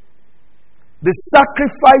 The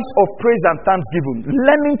sacrifice of praise and thanksgiving.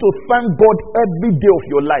 Learning to thank God every day of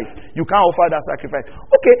your life. You can't offer that sacrifice.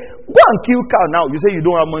 Okay, go and kill cow now. You say you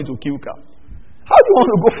don't have money to kill cow. How do you want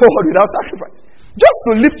to go forward without sacrifice? Just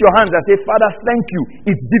to lift your hands and say, Father, thank you.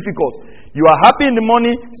 It's difficult. You are happy in the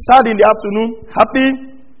morning, sad in the afternoon, happy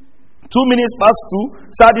 2 minutes past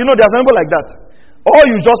 2, sad. You know, there's something like that. All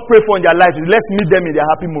you just pray for in their life is let's meet them in their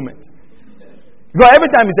happy moment. Because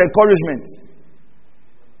every time it's encouragement.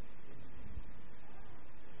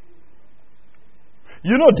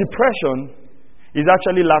 You know, depression is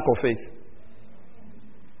actually lack of faith.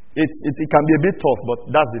 It can be a bit tough,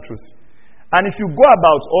 but that's the truth. And if you go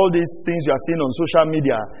about all these things you are seeing on social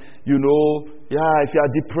media, you know, if you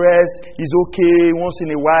are depressed, it's okay once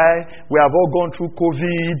in a while. We have all gone through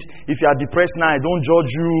COVID. If you are depressed now, I don't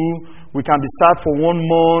judge you. We can be sad for 1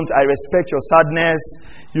 month. I respect your sadness.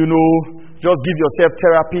 You know, just give yourself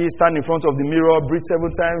therapy. Stand in front of the mirror, breathe 7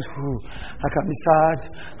 times. I can be sad.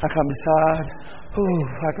 I can be sad.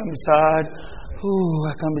 I can be sad.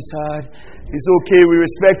 I can be sad. It's okay. We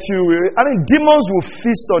respect you. Demons will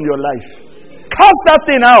feast on your life. Cast that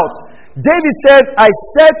thing out. David says, I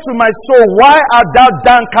said to my soul, why art thou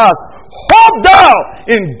downcast? Hope thou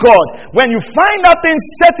in God. When you find that thing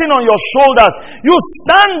setting on your shoulders, you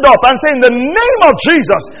stand up and say, in the name of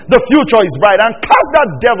Jesus, the future is bright. And cast that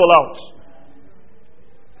devil out.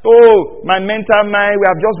 Oh, my mental mind, we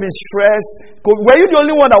have just been stressed. Were you the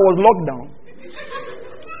only one that was locked down?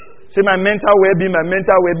 Say, my mental well-being, my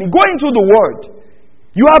mental well-being. Go into the word.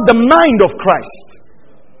 You have the mind of Christ.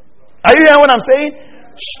 Are you hearing what I'm saying?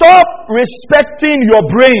 Stop respecting your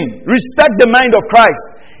brain. Respect the mind of Christ.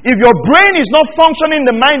 If your brain is not functioning in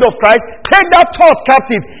the mind of Christ, take that thought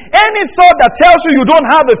captive. Any thought that tells you you don't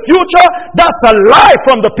have a future, that's a lie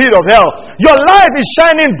from the pit of hell. Your life is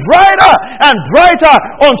shining brighter and brighter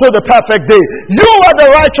unto the perfect day. You are the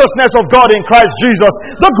righteousness of God in Christ Jesus.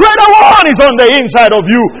 The greater one is on the inside of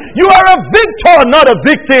you. You are a victor, not a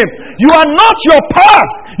victim. You are not your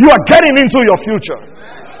past. You are getting into your future.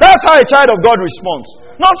 That's how a child of God responds.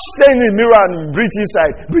 Not staying in the mirror and breathe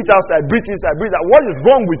inside, breathe outside, breathe inside, breathe out. What is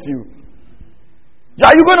wrong with you?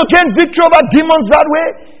 Are you going to gain victory over demons that way?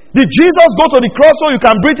 Did Jesus go to the cross so you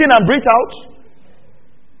can breathe in and breathe out?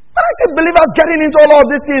 And I see believers getting into all of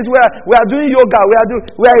these things where we are doing yoga, we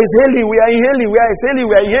are inhaling, we are inhaling, we are exhaling,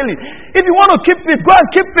 we are inhaling. If you want to keep fit, go and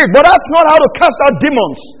keep fit. But that's not how to cast out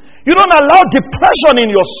demons. You don't allow depression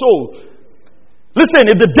in your soul.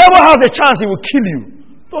 Listen, if the devil has a chance, he will kill you.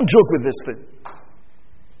 Don't joke with this thing.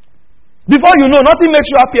 Before you know, nothing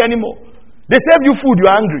makes you happy anymore. They serve you food,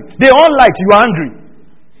 you're angry. They all light, you're angry.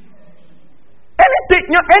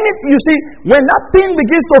 Anything, you see, when that thing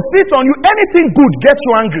begins to fit on you, anything good gets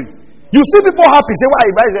you angry. You see people happy, say, why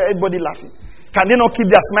is everybody laughing? Can they not keep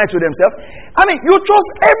their smile to themselves? I mean, you just,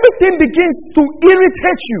 everything begins to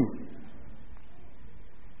irritate you.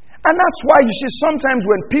 And that's why you see sometimes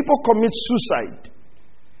when people commit suicide,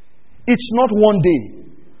 it's not one day.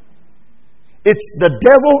 It's the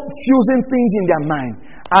devil fusing things in their mind.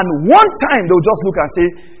 And one time they'll just look and say,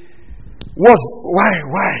 why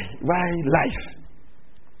life?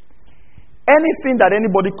 Anything that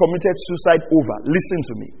anybody committed suicide over, listen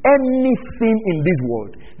to me. Anything in this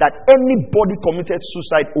world that anybody committed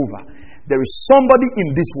suicide over, there is somebody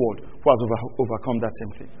in this world who has overcome that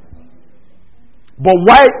same thing. But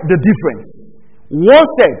why the difference? One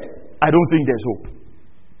said, I don't think there's hope.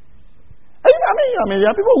 I mean, there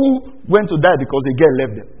are people who went to die because a girl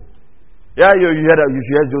left them. Yeah, you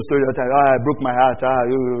heard your story all the time. I broke my heart.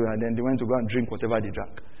 And then they went to go and drink whatever they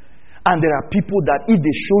drank. And there are people that if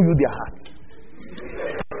they show you their heart.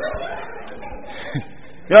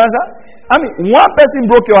 You understand? I mean, one person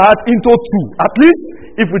broke your heart into two. At least,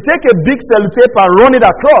 if we take a big sellotape and run it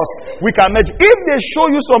across, we can measure. If they show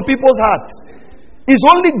you some people's hearts, it's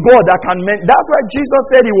only God that can measure. That's why Jesus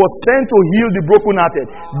said he was sent to heal the brokenhearted.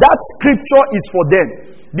 That scripture is for them.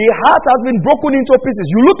 The heart has been broken into pieces.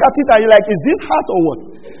 You look at it and you're like, is this heart or what?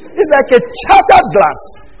 It's like a shattered glass.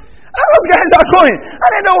 And those guys are going. And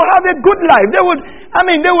then they will have a good life. They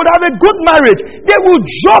would have a good marriage. They will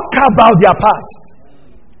joke about their past.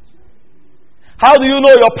 How do you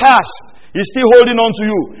know your past is still holding on to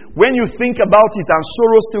you? When you think about it and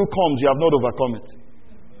sorrow still comes, you have not overcome it.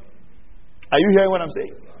 Are you hearing what I'm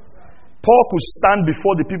saying? Paul could stand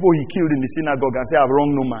before the people he killed in the synagogue and say, I've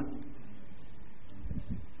wronged no man.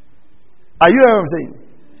 Are you hearing what I'm saying?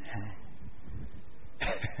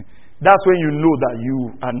 That's when you know that you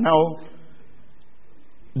are now,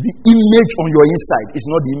 the image on your inside is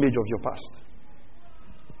not the image of your past.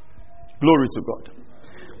 Glory to God.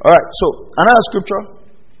 Alright, so another scripture.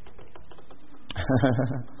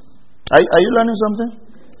 Are you learning something?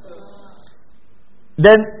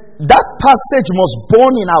 Then that passage must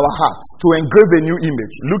burn in our hearts to engrave a new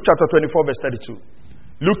image. Luke chapter 24 verse 32.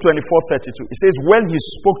 Luke 24:32. It says, when he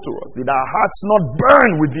spoke to us, did our hearts not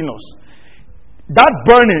burn within us? That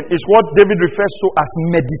burning is what David refers to as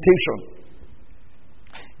meditation.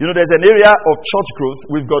 You know, there's an area of church growth.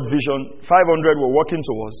 We've got Vision 500 we're working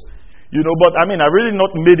towards. You know, but I really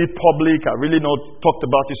not made it public. I really not talked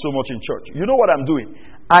about it so much in church. You know what I'm doing?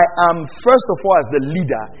 I am, first of all, as the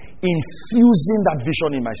leader, infusing that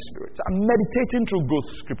vision in my spirit. I'm meditating through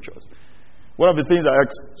growth scriptures. One of the things I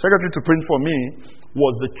asked secretary to print for me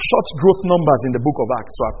was the church growth numbers in the book of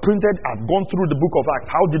Acts. So I've gone through the book of Acts.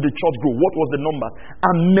 How did the church grow? What was the numbers?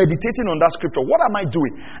 I'm meditating on that scripture. What am I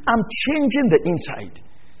doing? I'm changing the inside.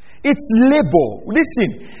 It's labor.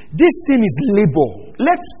 Listen, this thing is labor.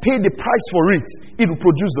 Let's pay the price for it. It will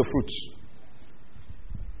produce the fruits.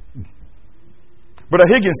 Brother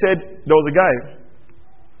Hagin said there was a guy,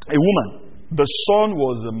 a woman. The son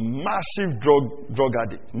was a massive drug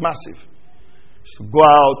addict. Massive. So go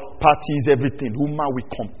out, parties, everything. The woman will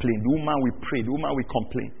complain. The woman will pray. The woman will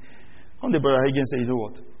complain. One day Brother Hagin said, you know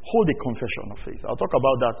what? Hold a confession of faith. I'll talk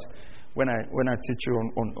about that when I teach you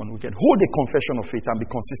on weekend. Hold a confession of faith and be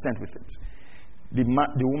consistent with it.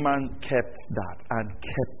 The woman kept that and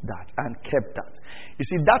kept that and kept that. You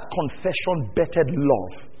see, that confession bettered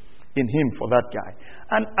love in him for that guy.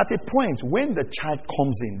 And at a point, when the child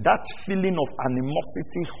comes in, that feeling of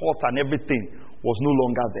animosity, hurt and everything was no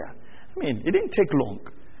longer there. It didn't take long.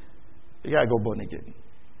 The guy got born again.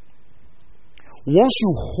 Once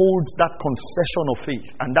you hold that confession of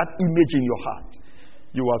faith and that image in your heart,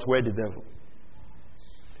 you outweigh the devil.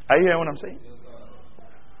 Are you hearing what I'm saying?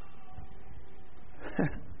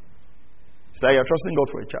 It's like you're trusting God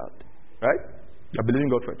for a child, right? You're believing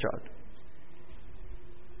God for a child.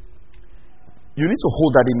 You need to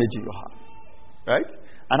hold that image in your heart, right?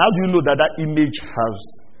 And how do you know that that image has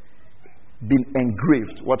been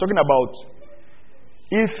engraved? We're talking about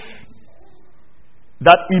if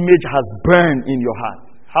that image has burned in your heart.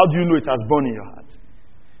 How do you know it has burned in your heart?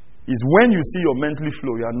 Is when you see your monthly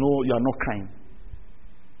flow, you are not crying.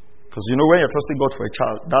 Because you know when you're trusting God for a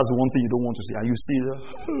child, that's the one thing you don't want to see. And you see the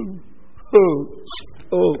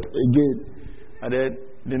again. And then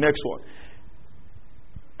the next one.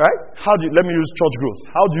 Right? Let me use church growth.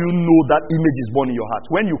 How do you know that image is born in your heart?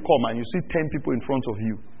 When you come and you see 10 people in front of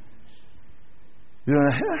you. You know,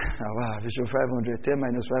 wow, Vision 500, 10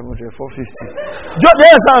 minus 500, 450. That's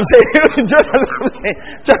what I'm saying. Just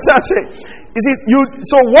what I'm saying. You see,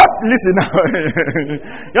 so what, listen now.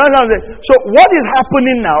 You know what I'm saying? So what is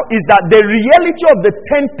happening now is that the reality of the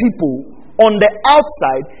 10 people on the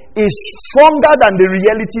outside is stronger than the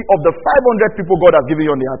reality of the 500 people God has given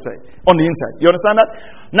you on the outside, on the inside. You understand that?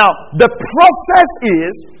 Now, the process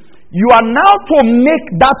is you are now to make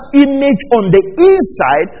that image on the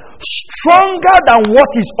inside stronger than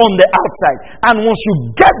what is on the outside. And once you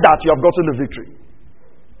get that, you have gotten the victory.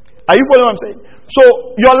 Are you following what I'm saying? So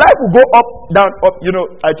your life will go up, down, up. You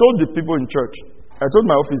know, I told the people in church, I told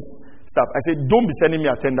my office staff, I said, don't be sending me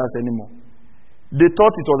attendance anymore. They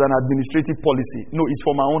thought it was an administrative policy. No, it's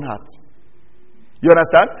for my own heart. You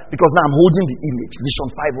understand? Because now I'm holding the image. Vision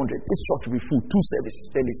 500. This church will be full. 2 services.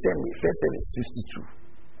 Then they send me. First service, 52.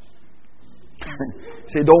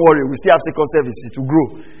 Say, don't worry. We still have second service to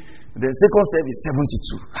grow. Then second service,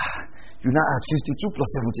 72. You now add 52 plus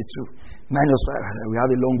 72. Minus 500. We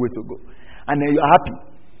have a long way to go. And then you're happy.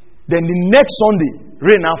 Then the next Sunday,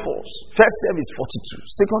 rain now falls. First service 42.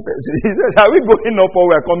 Second service, he says, are we going up or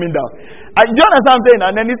we're coming down? Do you understand what I'm saying?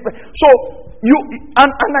 And then so you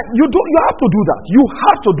have to do that. You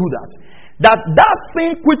have to do that. That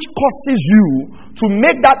thing which causes you to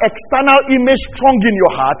make that external image strong in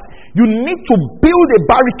your heart, you need to build a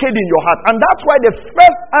barricade in your heart. And that's why the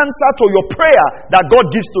first answer to your prayer that God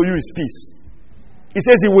gives to you is peace. He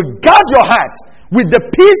says he will guard your heart with the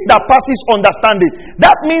peace that passes understanding.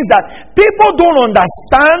 That means that people don't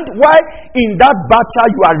understand why in that battle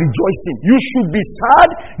you are rejoicing. You should be sad.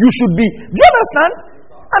 You should be. Do you understand?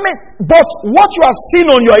 I mean, but what you have seen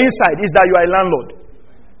on your inside is that you are a landlord.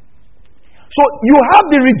 So you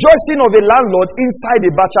have the rejoicing of a landlord inside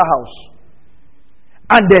a battle house.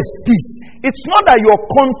 And there's peace. It's not that you're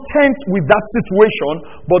content with that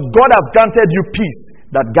situation, but God has granted you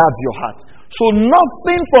peace that guards your heart. So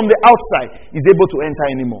nothing from the outside is able to enter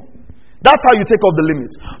anymore. That's how you take off the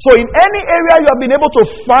limits. So in any area you have been able to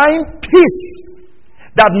find peace,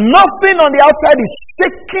 that nothing on the outside is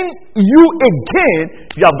shaking you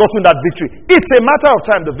again, you have gotten that victory. It's a matter of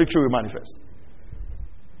time the victory will manifest.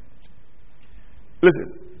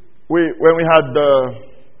 Listen, when we had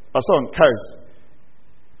our son, Karis,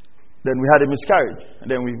 then we had a miscarriage,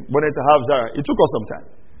 and then we wanted to have Zara. It took us some time.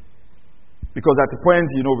 Because at the point,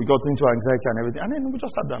 we got into anxiety and everything. And then we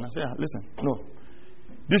just sat down and said, listen, no.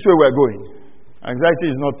 This way we're going.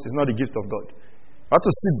 Anxiety is not the gift of God. I have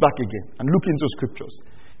to sit back again and look into scriptures.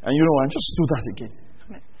 And and just do that again.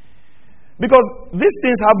 Because these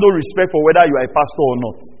things have no respect for whether you are a pastor or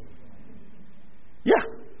not. Yeah.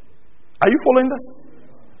 Are you following this?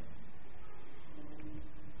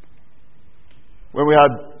 When we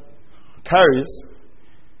had Karis,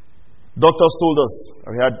 doctors told us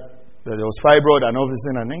that there was fibroid and all this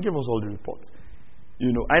thing, and then gave us all the reports.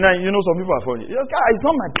 And some people are funny. It's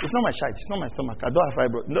not my child. It's not my stomach. I don't have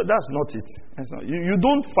fibroid. No, that's not it. You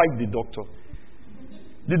don't fight the doctor.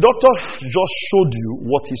 The doctor just showed you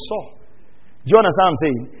what he saw. Do you understand what I'm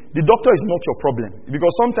saying? The doctor is not your problem.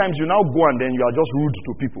 Because sometimes you now go and then you are just rude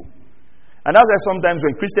to people. And that's why sometimes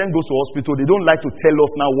when Christians go to hospital, they don't like to tell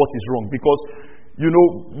us now what is wrong. Because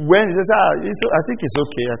when he says, I think it's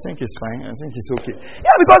okay, I think it's fine, I think it's okay.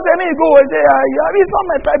 Yeah, because then you go and say, it's not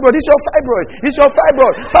my fibroid, it's your fibroid, it's your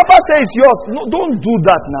fibroid. Papa says it's yours. No, don't do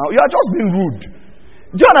that now. You are just being rude.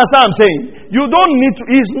 Do you understand what I'm saying? You don't need to,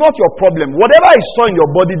 it's not your problem. Whatever he saw in your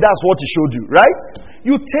body, that's what he showed you, right?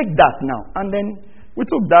 You take that now. And then we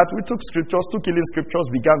took that, we took scriptures, took healing scriptures,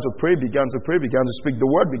 began to pray, began to speak the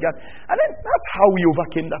word, and then that's how we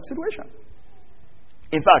overcame that situation.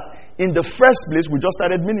 In fact, in the first place, we just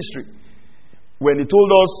started ministry. When he told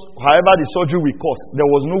us, however the surgery will cost, there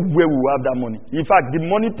was no way we will have that money. In fact, the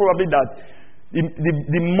money probably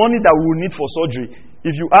the money that we will need for surgery,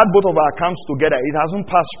 if you add both of our accounts together, it hasn't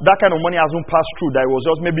passed, that kind of money hasn't passed through. That it was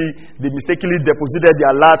just maybe they mistakenly deposited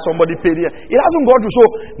their alert, somebody paid it. It hasn't gone through. So,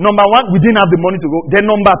 number one, we didn't have the money to go. Then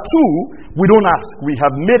number two, we don't ask. We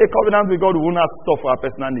have made a covenant with God, we won't ask stuff for our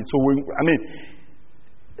personal needs. So,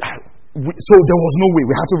 so there was no way.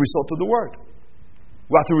 We had to resort to the word.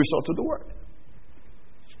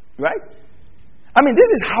 Right? This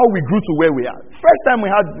is how we grew to where we are. First time we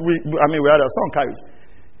had our son Karis.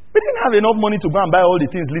 We didn't have enough money to go and buy all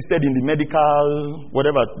the things listed in the medical,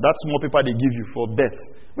 whatever, that small paper they give you for birth.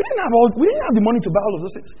 We didn't have the money to buy all of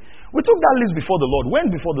those things. We took that list before the Lord,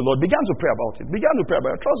 went before the Lord, began to pray about it,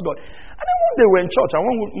 trust God. And then one day we were in church and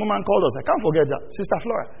one woman called us, I can't forget that, Sister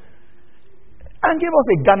Flora, and gave us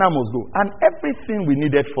a Ghana must go. And everything we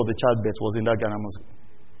needed for the childbirth was in that Ghana must go.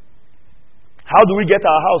 How do we get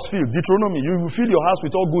our house filled? Deuteronomy, you will fill your house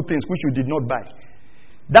with all good things which you did not buy.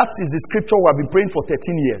 That is the scripture we have been praying for 13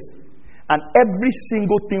 years. And every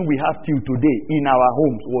single thing we have till today in our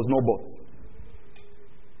homes was not bought.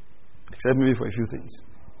 Except maybe for a few things.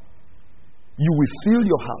 You will fill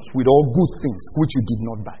your house with all good things which you did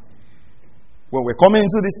not buy. When we're coming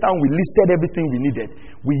into this town, we listed everything we needed.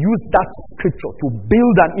 We used that scripture to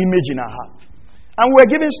build an image in our heart. And we're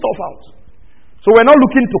giving stuff out. So we're not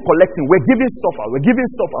looking to collecting. We're giving stuff out. We're giving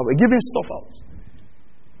stuff out. We're giving stuff out.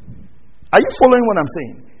 Are you following what I'm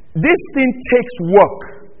saying? This thing takes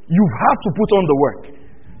work. You have to put on the work.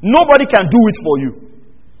 Nobody can do it for you.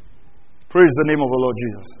 Praise the name of the Lord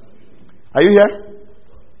Jesus. Are you here?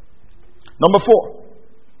 Number 4.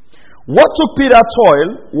 What took Peter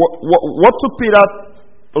what took Peter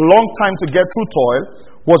a long time to get through toil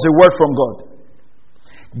was a word from God.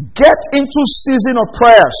 Get into season of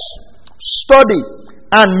prayers, study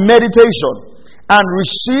and meditation, and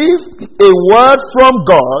receive a word from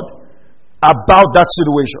God about that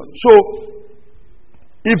situation. So,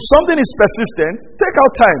 if something is persistent, take out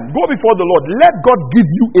time, go before the Lord, let God give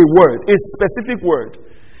you a word, a specific word.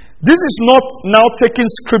 This is not now taking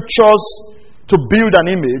scriptures to build an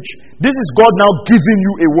image. This is God now giving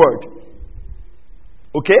you a word.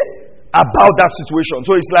 Okay? About that situation.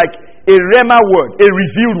 So it's like a rhema word, a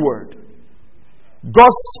revealed word.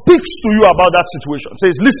 God speaks to you about that situation.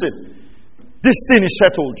 Says, listen, this thing is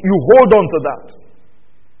settled. You hold on to that.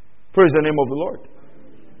 Praise the name of the Lord.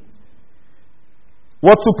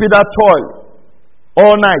 What took Peter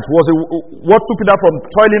all night what took Peter from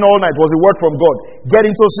toiling all night was a word from God. Get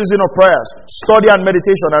into a season of prayers, study and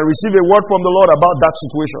meditation, and receive a word from the Lord about that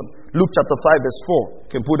situation. Luke chapter 5 verse 4.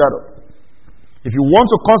 You can put that up. If you want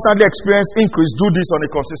to constantly experience increase, do this on a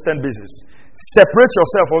consistent basis. Separate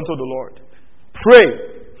yourself unto the Lord. Pray,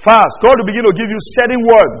 fast. God will begin to give you certain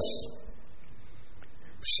words,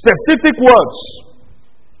 specific words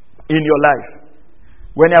in your life.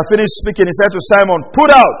 When he had finished speaking, he said to Simon, put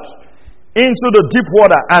out into the deep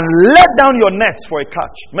water and let down your nets for a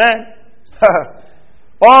catch. Man,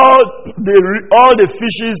 all the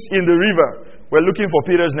fishes in the river were looking for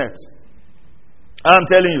Peter's net. I'm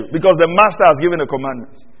telling you, because the master has given a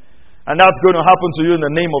commandment. And that's going to happen to you in the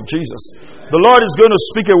name of Jesus. The Lord is going to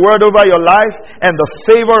speak a word over your life, and the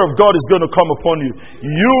favor of God is going to come upon you.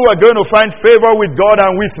 You are going to find favor with God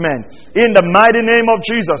and with men. In the mighty name of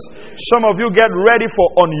Jesus. Some of you get ready for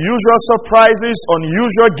unusual surprises,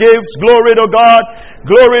 unusual gifts. Glory to God.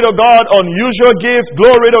 Glory to God. Unusual gift.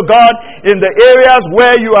 Glory to God. In the areas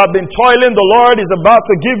where you have been toiling, the Lord is about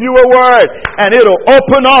to give you a word, and it will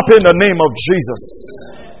open up in the name of Jesus.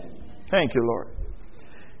 Thank you, Lord.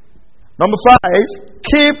 Number 5,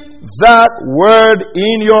 keep that word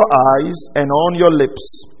in your eyes and on your lips.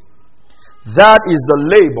 That is the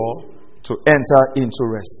labor to enter into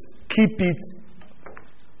rest. Keep it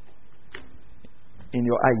in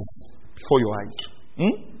your eyes, before your eyes,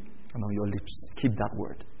 and on your lips. Keep that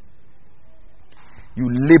word. You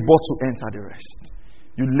labor to enter the rest.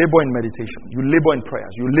 You labor in meditation. You labor in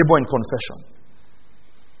prayers. You labor in confession.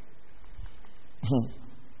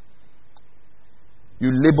 You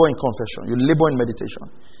labor in confession. You labor in meditation.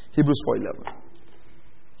 Hebrews 4:11.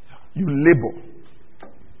 You labor.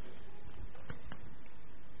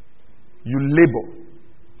 You labor.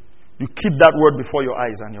 You keep that word before your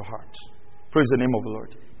eyes and your heart. Praise the name of the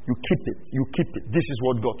Lord. You keep it. You keep it. This is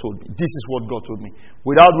what God told me. This is what God told me.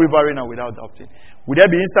 Without wavering and without doubting. Would there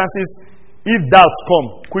be instances, if doubts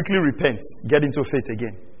come, quickly repent. Get into faith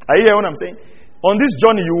again. Are you hearing what I'm saying? On this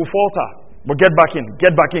journey, you will falter. But get back in.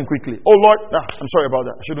 Get back in quickly. Oh Lord, I'm sorry about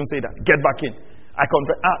that. I shouldn't say that. Get back in. I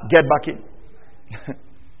confess. Get back in.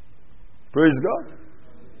 Praise God.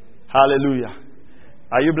 Hallelujah.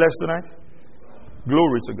 Are you blessed tonight?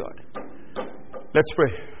 Glory to God. Let's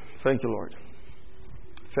pray. Thank you, Lord.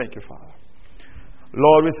 Thank you, Father.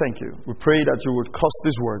 Lord, we thank you. We pray that you would cause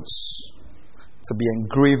these words to be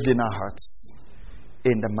engraved in our hearts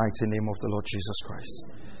in the mighty name of the Lord Jesus Christ.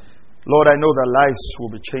 Lord, I know that lives will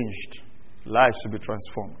be changed. Lives will be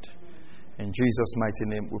transformed. In Jesus' mighty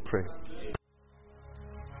name we pray.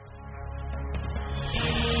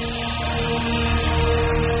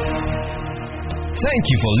 Thank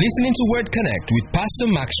you for listening to Word Connect with Pastor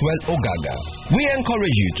Maxwell Ogaga. We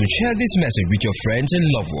encourage you to share this message with your friends and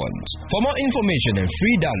loved ones. For more information and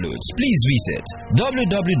free downloads, please visit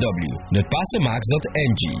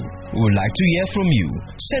www.pastormax.ng. We would like to hear from you.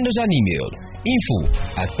 Send us an email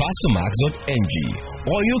info@pastormax.ng,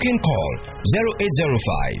 or you can call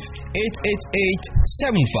 0805 888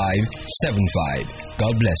 7575.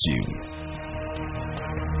 God bless you.